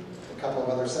 50. A couple of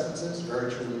other sentences,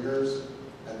 very truly yours,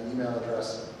 and the email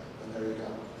address, and there you go.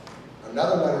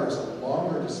 Another letter is a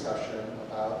longer discussion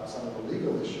about some of the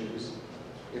legal issues,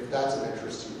 if that's of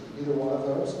interest to you. Either one of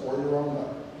those or your own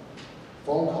letter.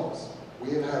 Phone calls.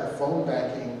 We have had phone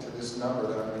banking to this number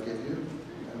that I'm going to give you,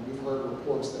 and we've heard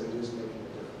reports that it is making a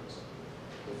difference.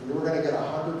 If we were going to get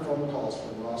 100 phone calls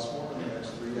from Rossmoor in the next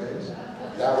 3 days,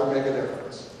 that would make a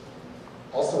difference.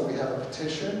 Also, we have a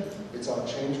petition. It's on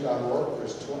change.org.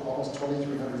 There's almost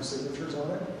 2,300 signatures on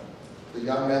it. The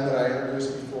young men that I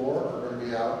introduced before are going to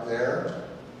be out there.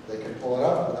 They can pull it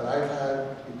up with an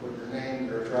iPad. You put your name,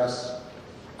 your address.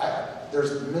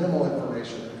 There's minimal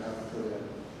information that you have to put in,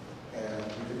 and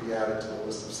you could be added to the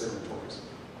list of signatories.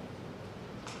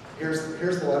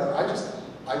 Here's the letter. I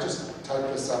just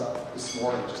typed this up this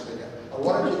morning, just thinking. I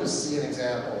wanted you to see an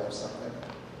example of something.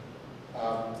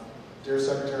 Dear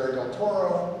Secretary Del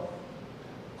Toro,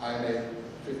 I am a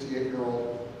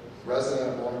 58-year-old resident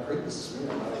of Walnut Creek. This is me.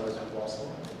 I'm not a resident of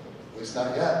Rossmoor. At least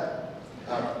not yet.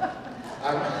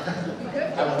 I'm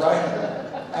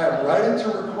writing to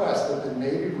request that the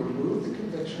Navy remove the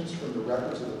convictions from the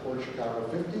records of the Port of Chicago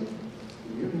 50.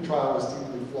 The Newton trial was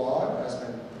deeply flawed, as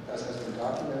has been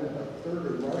documented by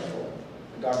Thurgood Marshall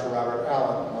and Dr. Robert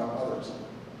Allen, among others.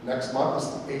 Next month is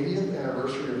the 80th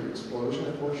anniversary of the explosion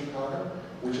at Port Chicago,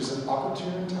 which is an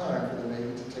opportune time for the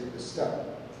Navy to take this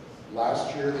step.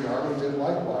 Last year, the Army did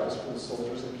likewise for the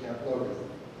soldiers at Camp Logan,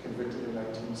 convicted in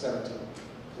 1917.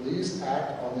 Please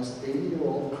act on this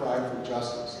 80-year-old cry for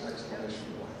justice! Exclamation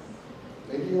point.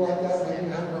 Maybe you like that, maybe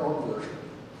you have your own version.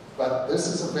 But this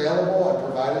is available. I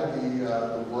provided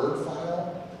the Word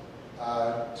file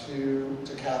to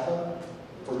Katha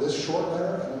for this short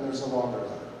letter, and then there's a longer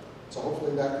letter. So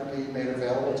hopefully that could be made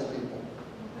available to people.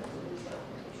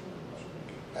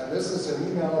 And this is an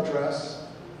email address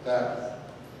that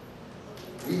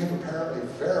we have apparently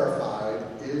verified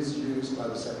is used by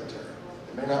the Secretary.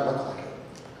 It may not look like it.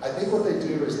 I think what they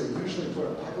do is they usually put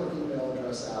a public email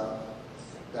address out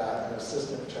that an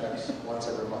assistant checks once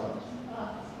every month.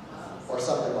 or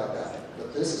something like that.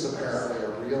 But this is apparently a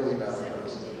real email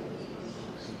address.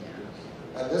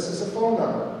 And this is a phone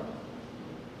number,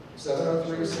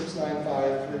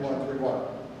 703-695-3131.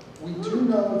 We do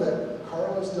know that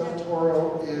Carlos Del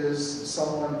Toro is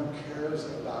someone who cares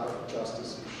about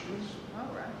justice issues.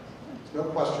 There's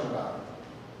no question about it.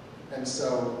 And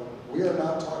so we are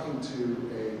not talking to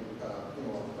a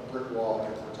brick wall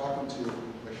here. We're talking to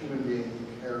a human being who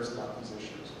cares about these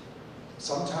issues.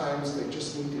 Sometimes they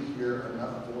just need to hear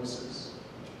enough voices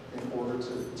in order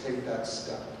to take that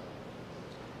step.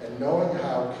 And knowing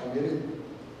how committed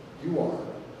you are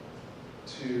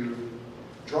to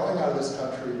drawing out of this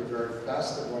country the very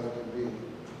best of what it can be,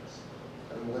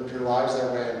 and lived your lives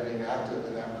that way and being active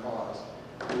in that cause,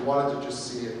 we wanted to just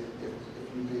see if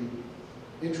you'd be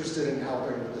interested in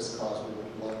helping with this cause. We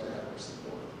would love to have your support.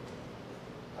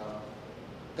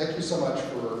 Thank you so much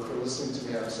for listening to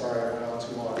me. I'm sorry I went on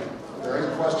too long. Are there any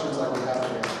questions I would have to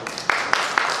answer?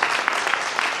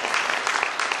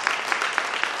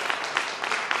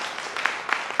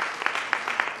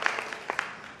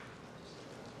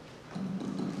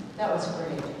 That was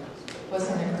great.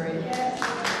 Wasn't it great? Yes.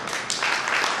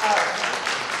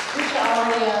 Tricia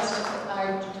already asked,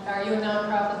 are you a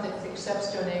nonprofit that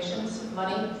accepts donations,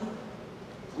 money?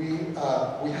 We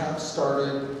have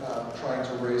started trying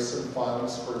to raise some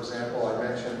funds. For example, I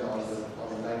mentioned on the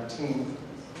 19th,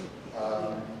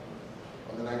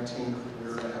 we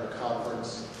were going to have a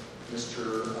conference.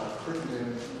 Mr.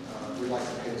 Crittenden, we'd like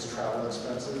to pay his travel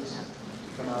expenses to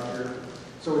come out here.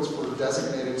 So it's for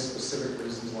designated specific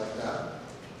reasons like that.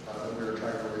 We were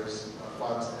trying to raise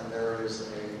funds, and there's a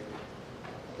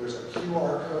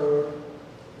QR code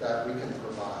that we can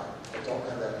provide. I don't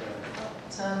have that handy.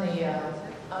 It's on the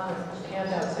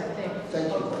handouts, I think. Thank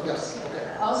you. Yes. Okay.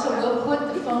 Also, we'll put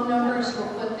the phone numbers,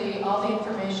 we'll put all the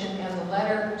information and the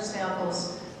letter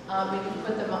samples. We can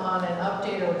put them on an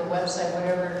update or the website,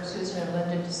 whatever Susan and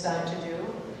Linda decide to do.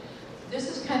 This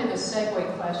is kind of a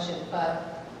segue question,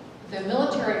 but the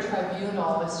military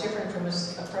tribunal is different from a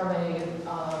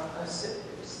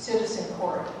citizen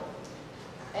court.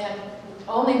 And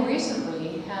only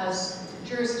recently has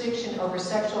jurisdiction over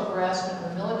sexual harassment in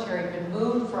the military been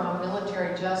moved from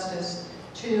military justice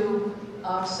to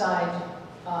outside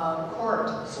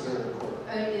court. Civilian court.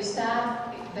 Is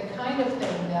that the kind of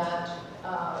thing that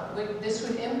this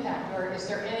would impact, or is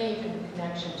there any even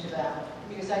connection to that?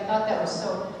 Because I thought that was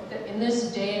so, that in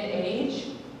this day and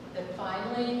age, that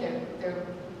finally the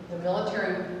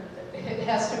military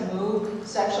has to move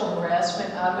sexual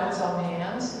harassment out of its own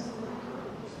hands?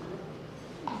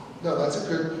 No, that's a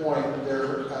good point.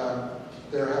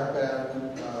 There have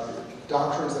been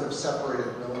doctrines that have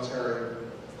separated military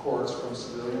courts from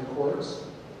civilian courts.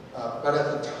 But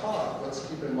at the top, let's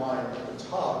keep in mind, at the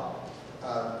top,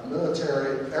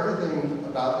 military, everything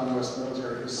about the U.S.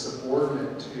 military is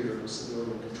subordinate to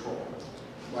civilian control,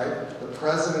 right? The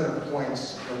president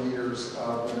appoints the leaders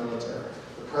of the military.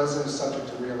 The president is subject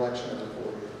to re-election every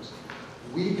 4 years.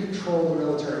 We control the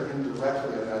military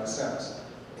indirectly in that sense.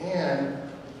 And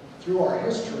through our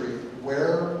history,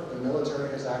 where the military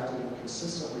has acted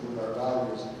consistently with our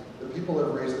values, the people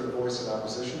have raised their voice in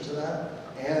opposition to that,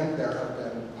 and there have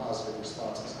been positive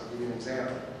responses. I'll give you an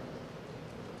example.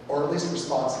 Or at least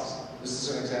responses. This is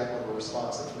an example of a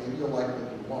response that maybe you'll like,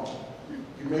 maybe you won't.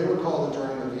 You may recall that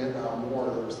during the Vietnam War,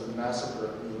 there was the massacre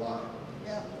at My Lai.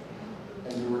 Yeah.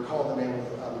 And you recall the name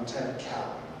of Lieutenant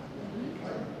Cal.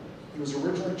 Right? He was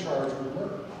originally charged with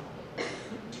murder.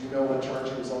 Do you know what charge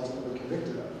he was ultimately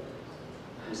convicted of?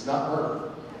 It was not murder.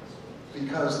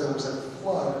 Because there was a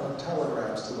flood of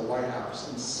telegrams to the White House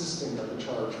insisting that the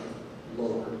charge be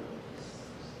lowered.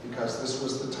 Because this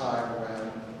was the time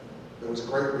when there was a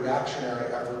great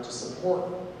reactionary effort to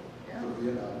support the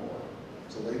Vietnam War.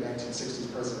 So late 1960s,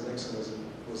 President Nixon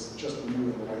was just new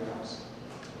in the White House.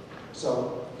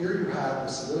 So here you have the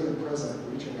civilian president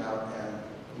reaching out and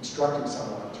instructing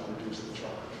someone to reduce the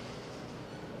charge.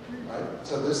 Right?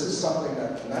 So this is something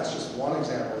that, and that's just one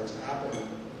example, it's happened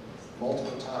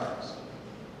multiple times.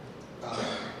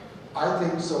 I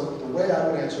think, so the way I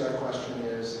would answer that question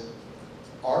is,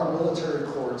 our military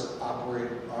courts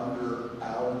operate under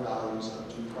our values of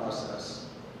due process,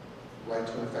 right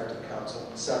to an effective counsel,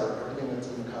 etc., everything that's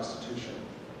in the Constitution.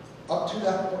 Up to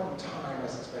that point in time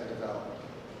as it's been developed.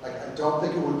 Like, I don't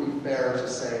think it would be fair to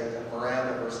say that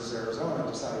Miranda versus Arizona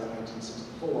decided in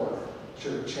 1964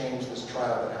 should have changed this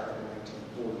trial that happened in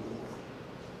 1944.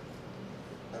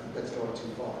 I think that's going too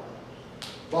far.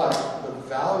 But the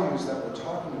values that we're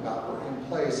talking about were in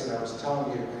place, and I was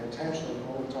telling you, I intentionally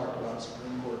only talked about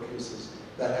Supreme Court cases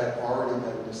that had already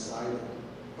been decided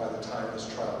by the time this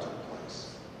trial took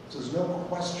place. So there's no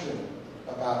question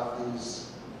about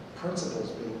these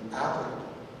principles being applicable.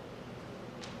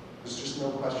 There's just no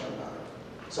question about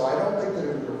it. So I don't think that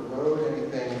it would erode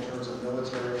anything in terms of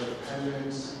military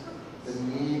independence, the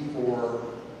need for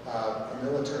a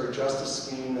military justice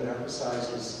scheme that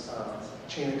emphasizes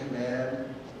chain of command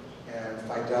and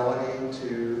fidelity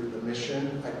to the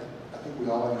mission. I think we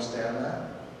all understand that.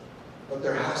 But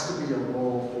there has to be a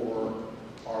role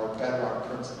for our bedrock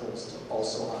principles to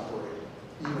also operate,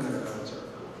 even in the military.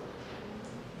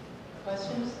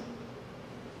 Questions?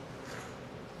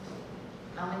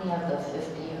 How many of the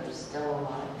 50 are still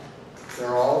alive?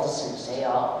 They're all deceased. They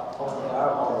all, oh, they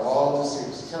are all. They're all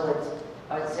deceased. So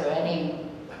is there any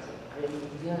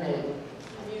unit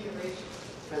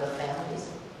for the families?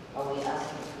 Are we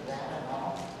asking for that at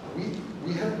all?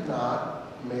 We have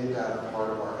not made that a part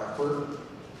of our effort.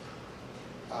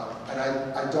 And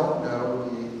I don't know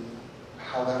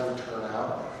how that would turn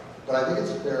out, but I think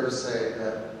it's fair to say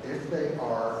that if they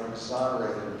are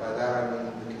exonerated, by that I mean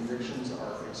the convictions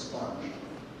are expunged,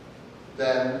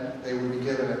 then they would be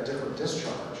given a different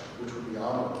discharge, which would be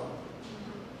honorable.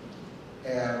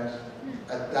 And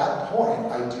at that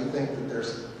point, I do think that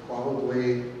there's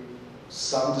probably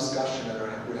some discussion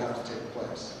that would have to take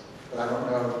place. But I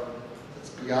don't know,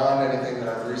 it's beyond anything that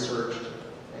I've researched,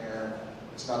 and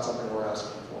it's not something we're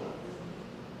asking for.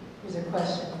 Here's a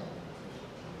question.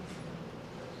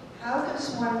 How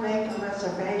does one make a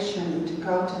reservation to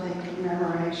go to the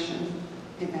commemoration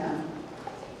event?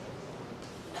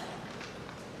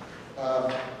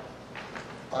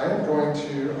 I'm going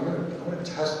to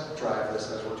test drive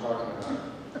this as we're talking about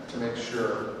it to make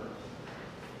sure.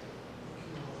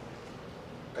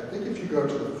 I think if you go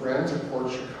to the Friends of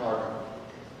Port Chicago,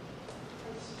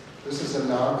 this is a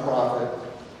nonprofit.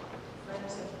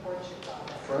 Friends of Port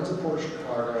Chicago. Friends of Port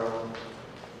Chicago,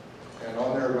 and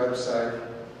on their website,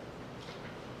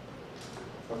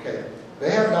 okay,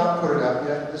 they have not put it up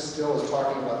yet. This still is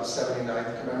talking about the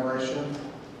 79th commemoration,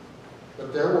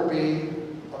 but there will be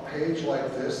a page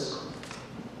like this.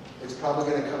 It's probably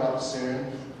going to come up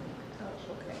soon,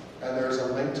 and there's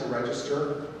a link to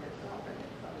register.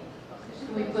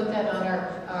 Can we put that on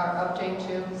our update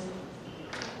too?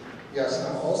 Yes,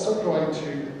 I'm also going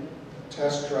to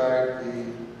test drive the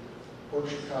Port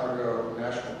Chicago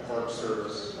National Park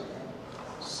Service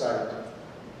site,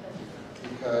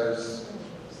 because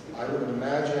I would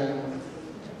imagine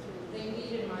They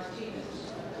meet in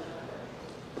Martinez,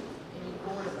 and you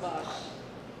board a bus.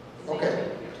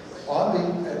 okay.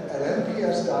 At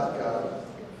nps.gov,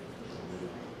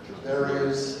 there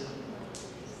is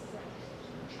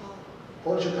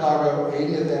Port Chicago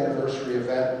 80th anniversary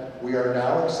event. We are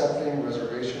now accepting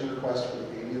reservation requests for the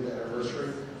 80th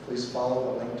anniversary. Please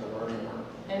follow the link to learn more.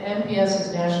 And NPS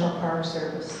is National Park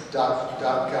Service.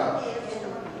 .gov.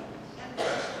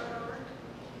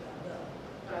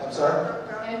 I'm sorry?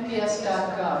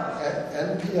 NPS.gov.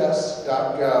 At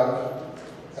nps.gov,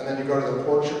 and then you go to the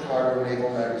Port Chicago Naval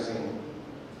Magazine.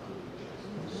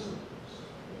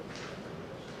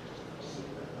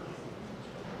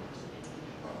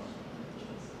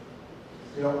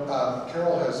 You know,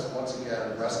 Carol has once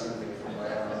again rescued me from my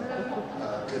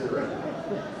own dithering.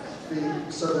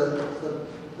 So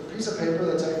the piece of paper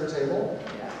that's at your table,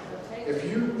 if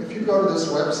you go to this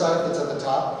website that's at the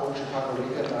top,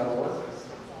 PortChicagoWeekend.org,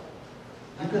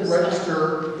 you can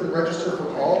register for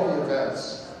all the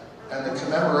events, and the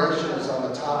commemoration is on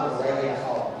the top of the right-hand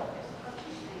column.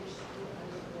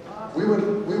 We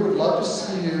would love to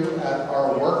see you at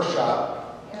our workshop,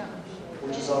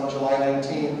 which is on July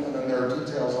 19th, and then there are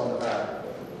details on the back.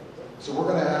 So we're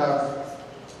going to have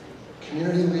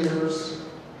community leaders,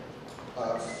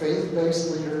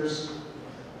 faith-based leaders,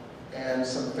 and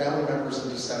some family members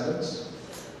and descendants.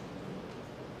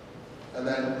 And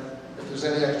then, if there's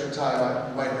any extra time,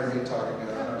 you might hear me talk again,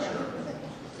 I'm not sure.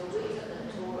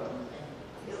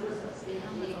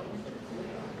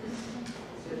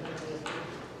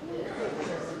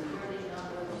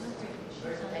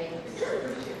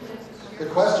 The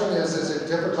question is it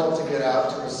difficult to get out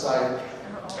to the site?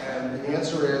 And the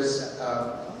answer is,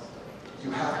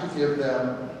 you have to give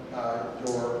them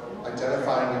your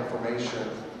identifying information.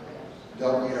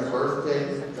 They'll need a birth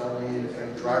date, they'll need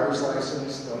a driver's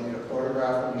license, they'll need a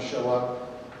photograph when you show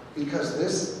up, because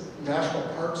this National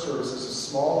Park Service is a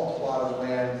small plot of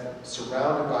land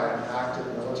surrounded by an active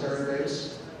military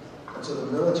base, and so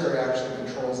the military actually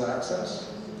controls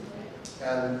access.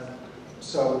 And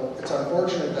so it's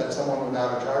unfortunate that someone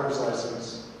without a driver's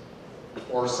license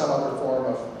or some other form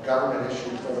of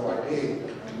government-issued photo ID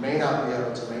may not be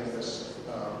able to make this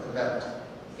event.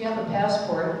 If you have a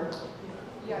passport.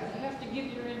 Yeah, you have to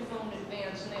give your info in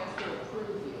advance and they have to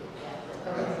approve you.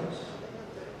 Okay.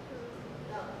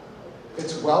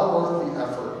 It's well worth the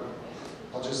effort.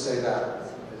 I'll just say that.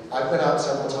 I've been out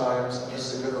several times, and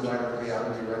this is a good reminder to me I'm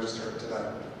going to be registering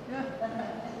tonight.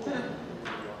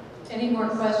 Any more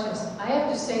questions? I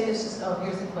have to say this is, oh,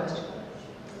 here's a question.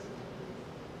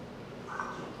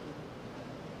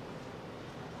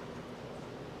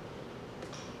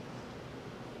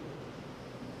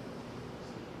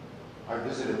 I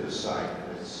visited the site,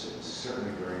 and it's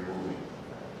certainly very moving.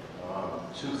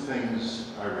 Two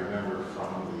things I remember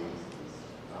from the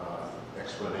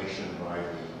explanation by the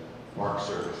Park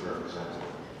Service representative.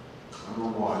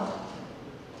 Number one,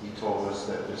 he told us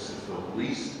that this is the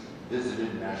least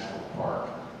visited national park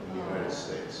in the United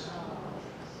States.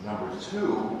 Number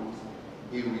two,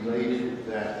 he related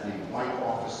that the white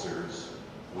officers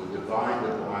would divide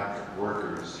the black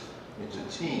workers into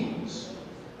teams,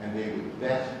 and they would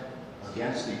bet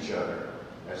against each other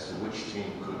as to which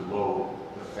team could load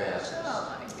the fastest.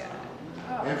 Oh my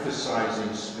God.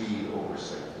 Emphasizing speed over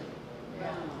safety.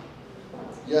 Yeah.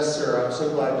 Yes, sir. I'm so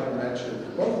glad you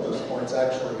mentioned both of those points.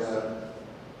 Actually,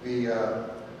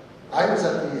 I was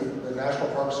at the National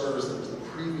Park Service that was the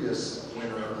previous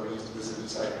winner of the least visited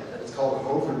site. It's called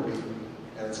Overby,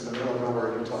 and it's in the middle of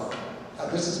nowhere, Utah.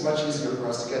 This is much easier for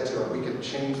us to get to, and we can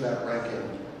change that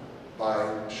ranking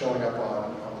by showing up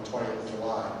on the 20th of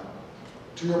July.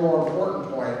 To your more important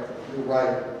point, you're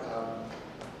right.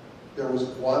 There was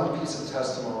one piece of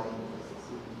testimony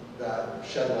that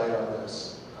shed light on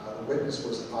this. The witness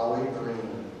was Ali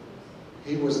Green.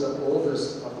 He was the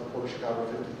oldest of the Port Chicago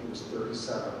 50. He was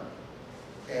 37.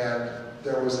 And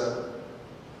there was a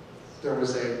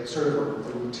sort of a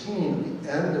routine at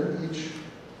the end of each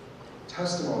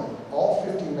testimony. All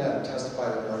 50 men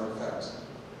testified in their own defense.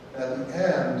 And at the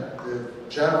end, the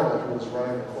general who was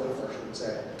running the court martial would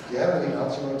say, "Do you have anything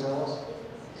else you want to tell us?"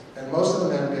 And most of the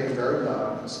men, being very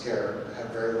young and scared, had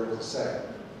very little to say.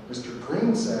 Mr.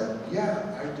 Green said, "Yeah,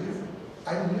 I do.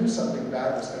 I knew something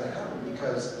bad was going to happen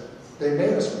because they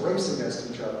made us race against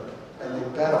each other, and they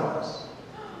bet on us.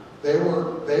 They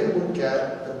would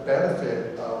get the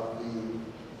benefit of the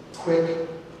quick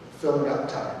filling up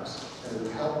times, and it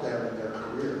would help them in their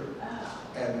career.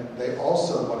 And they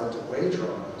also wanted to wager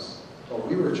on us, but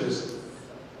we were just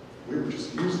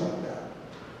used like that."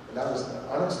 And that was an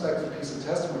unexpected piece of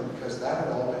testimony because that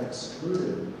had all been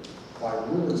excluded by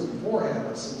rulings beforehand,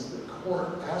 but since the court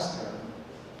asked him,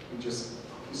 he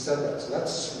said that. So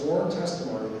that's sworn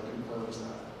testimony that confirms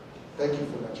that. Thank you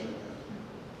for mentioning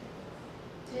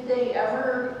that. Did they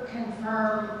ever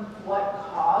confirm what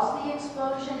caused the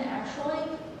explosion, actually?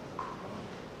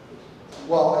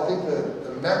 Well, I think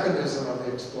the mechanism of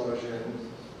the explosion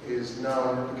is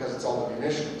known because it's all the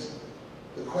munitions.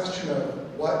 The question of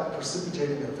what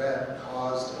precipitating event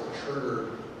caused or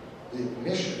triggered the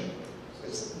ignition,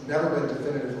 it's never been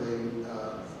definitively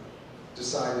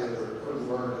decided or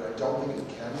learned, and I don't think it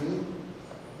can be.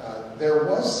 There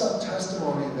was some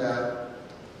testimony that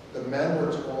the men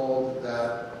were told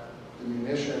that the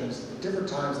munitions, at different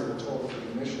times they were told that the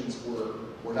munitions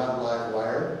were not live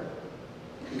wired,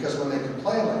 because when they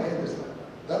complained, like, "Hey,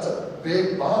 that's a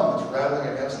big bomb that's rattling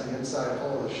against the inside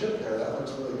hull of the ship there, that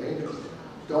looks really dangerous.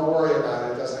 Don't worry about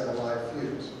it, it doesn't have a live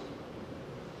fuse."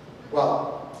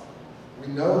 Well, we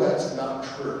know that's not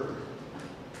true.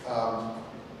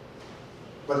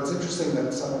 But it's interesting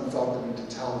that someone felt the need to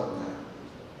tell them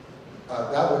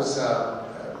that. That was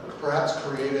perhaps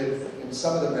created in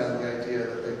some of the men the idea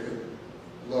that they could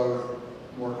load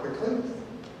more quickly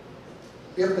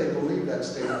if they believed that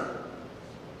statement.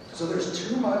 So there's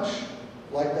too much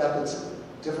like that that's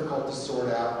difficult to sort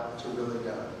out to really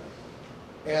know.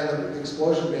 And the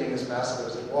explosion being as massive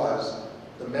as it was,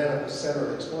 the men at the center of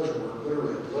the explosion were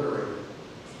literally obliterated.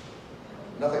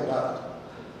 Nothing left.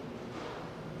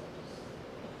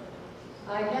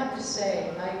 I have to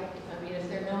say, I mean, if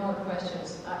there are no more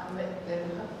questions, then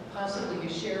possibly you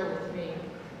share with me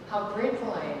how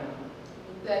grateful I am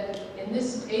that in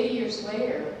this 80 years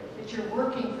later, that you're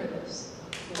working for this.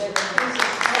 That this is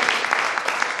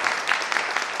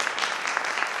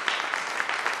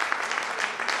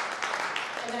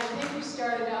and I think you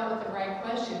started out with the right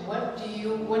question. What do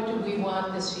we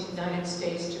want this United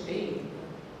States to be?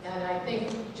 And I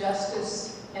think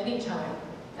justice anytime,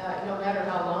 no matter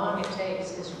how long it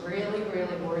takes, is really,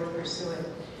 really worth pursuing.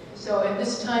 So in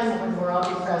this time when we're all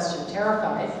depressed and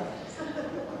terrified,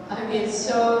 I mean, it's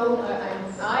so,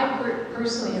 I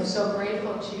personally am so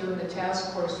grateful to you and the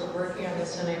task force for working on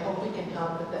this, and I hope we can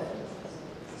help with it.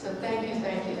 So thank you,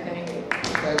 thank you, thank you.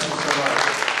 Thank you so much.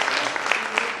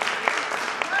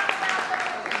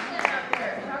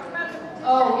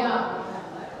 Oh, yeah.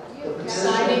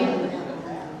 Signing.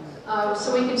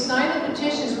 So we can sign the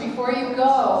petitions before you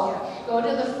go go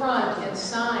to the front and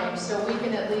sign so we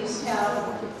can at least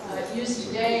have use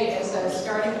today as a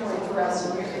starting point for us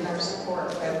in our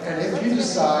support. And if you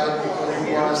decide that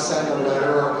you want to send a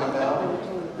letter or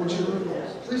email, would you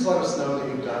please let us know that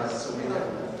you've done it so we can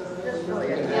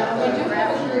Yeah, we do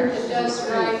have a group that does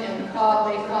write and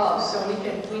make calls, so we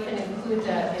can include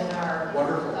that in our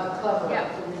Wonderful. club. Yeah.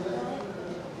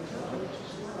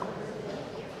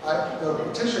 The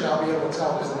petition I'll be able to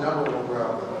tell because the number will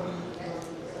grow.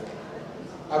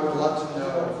 I would love to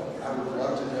know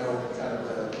kind of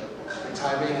the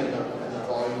timing and the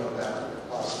volume of that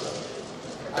possibility.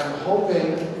 I'm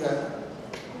hoping that,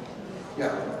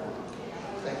 yeah.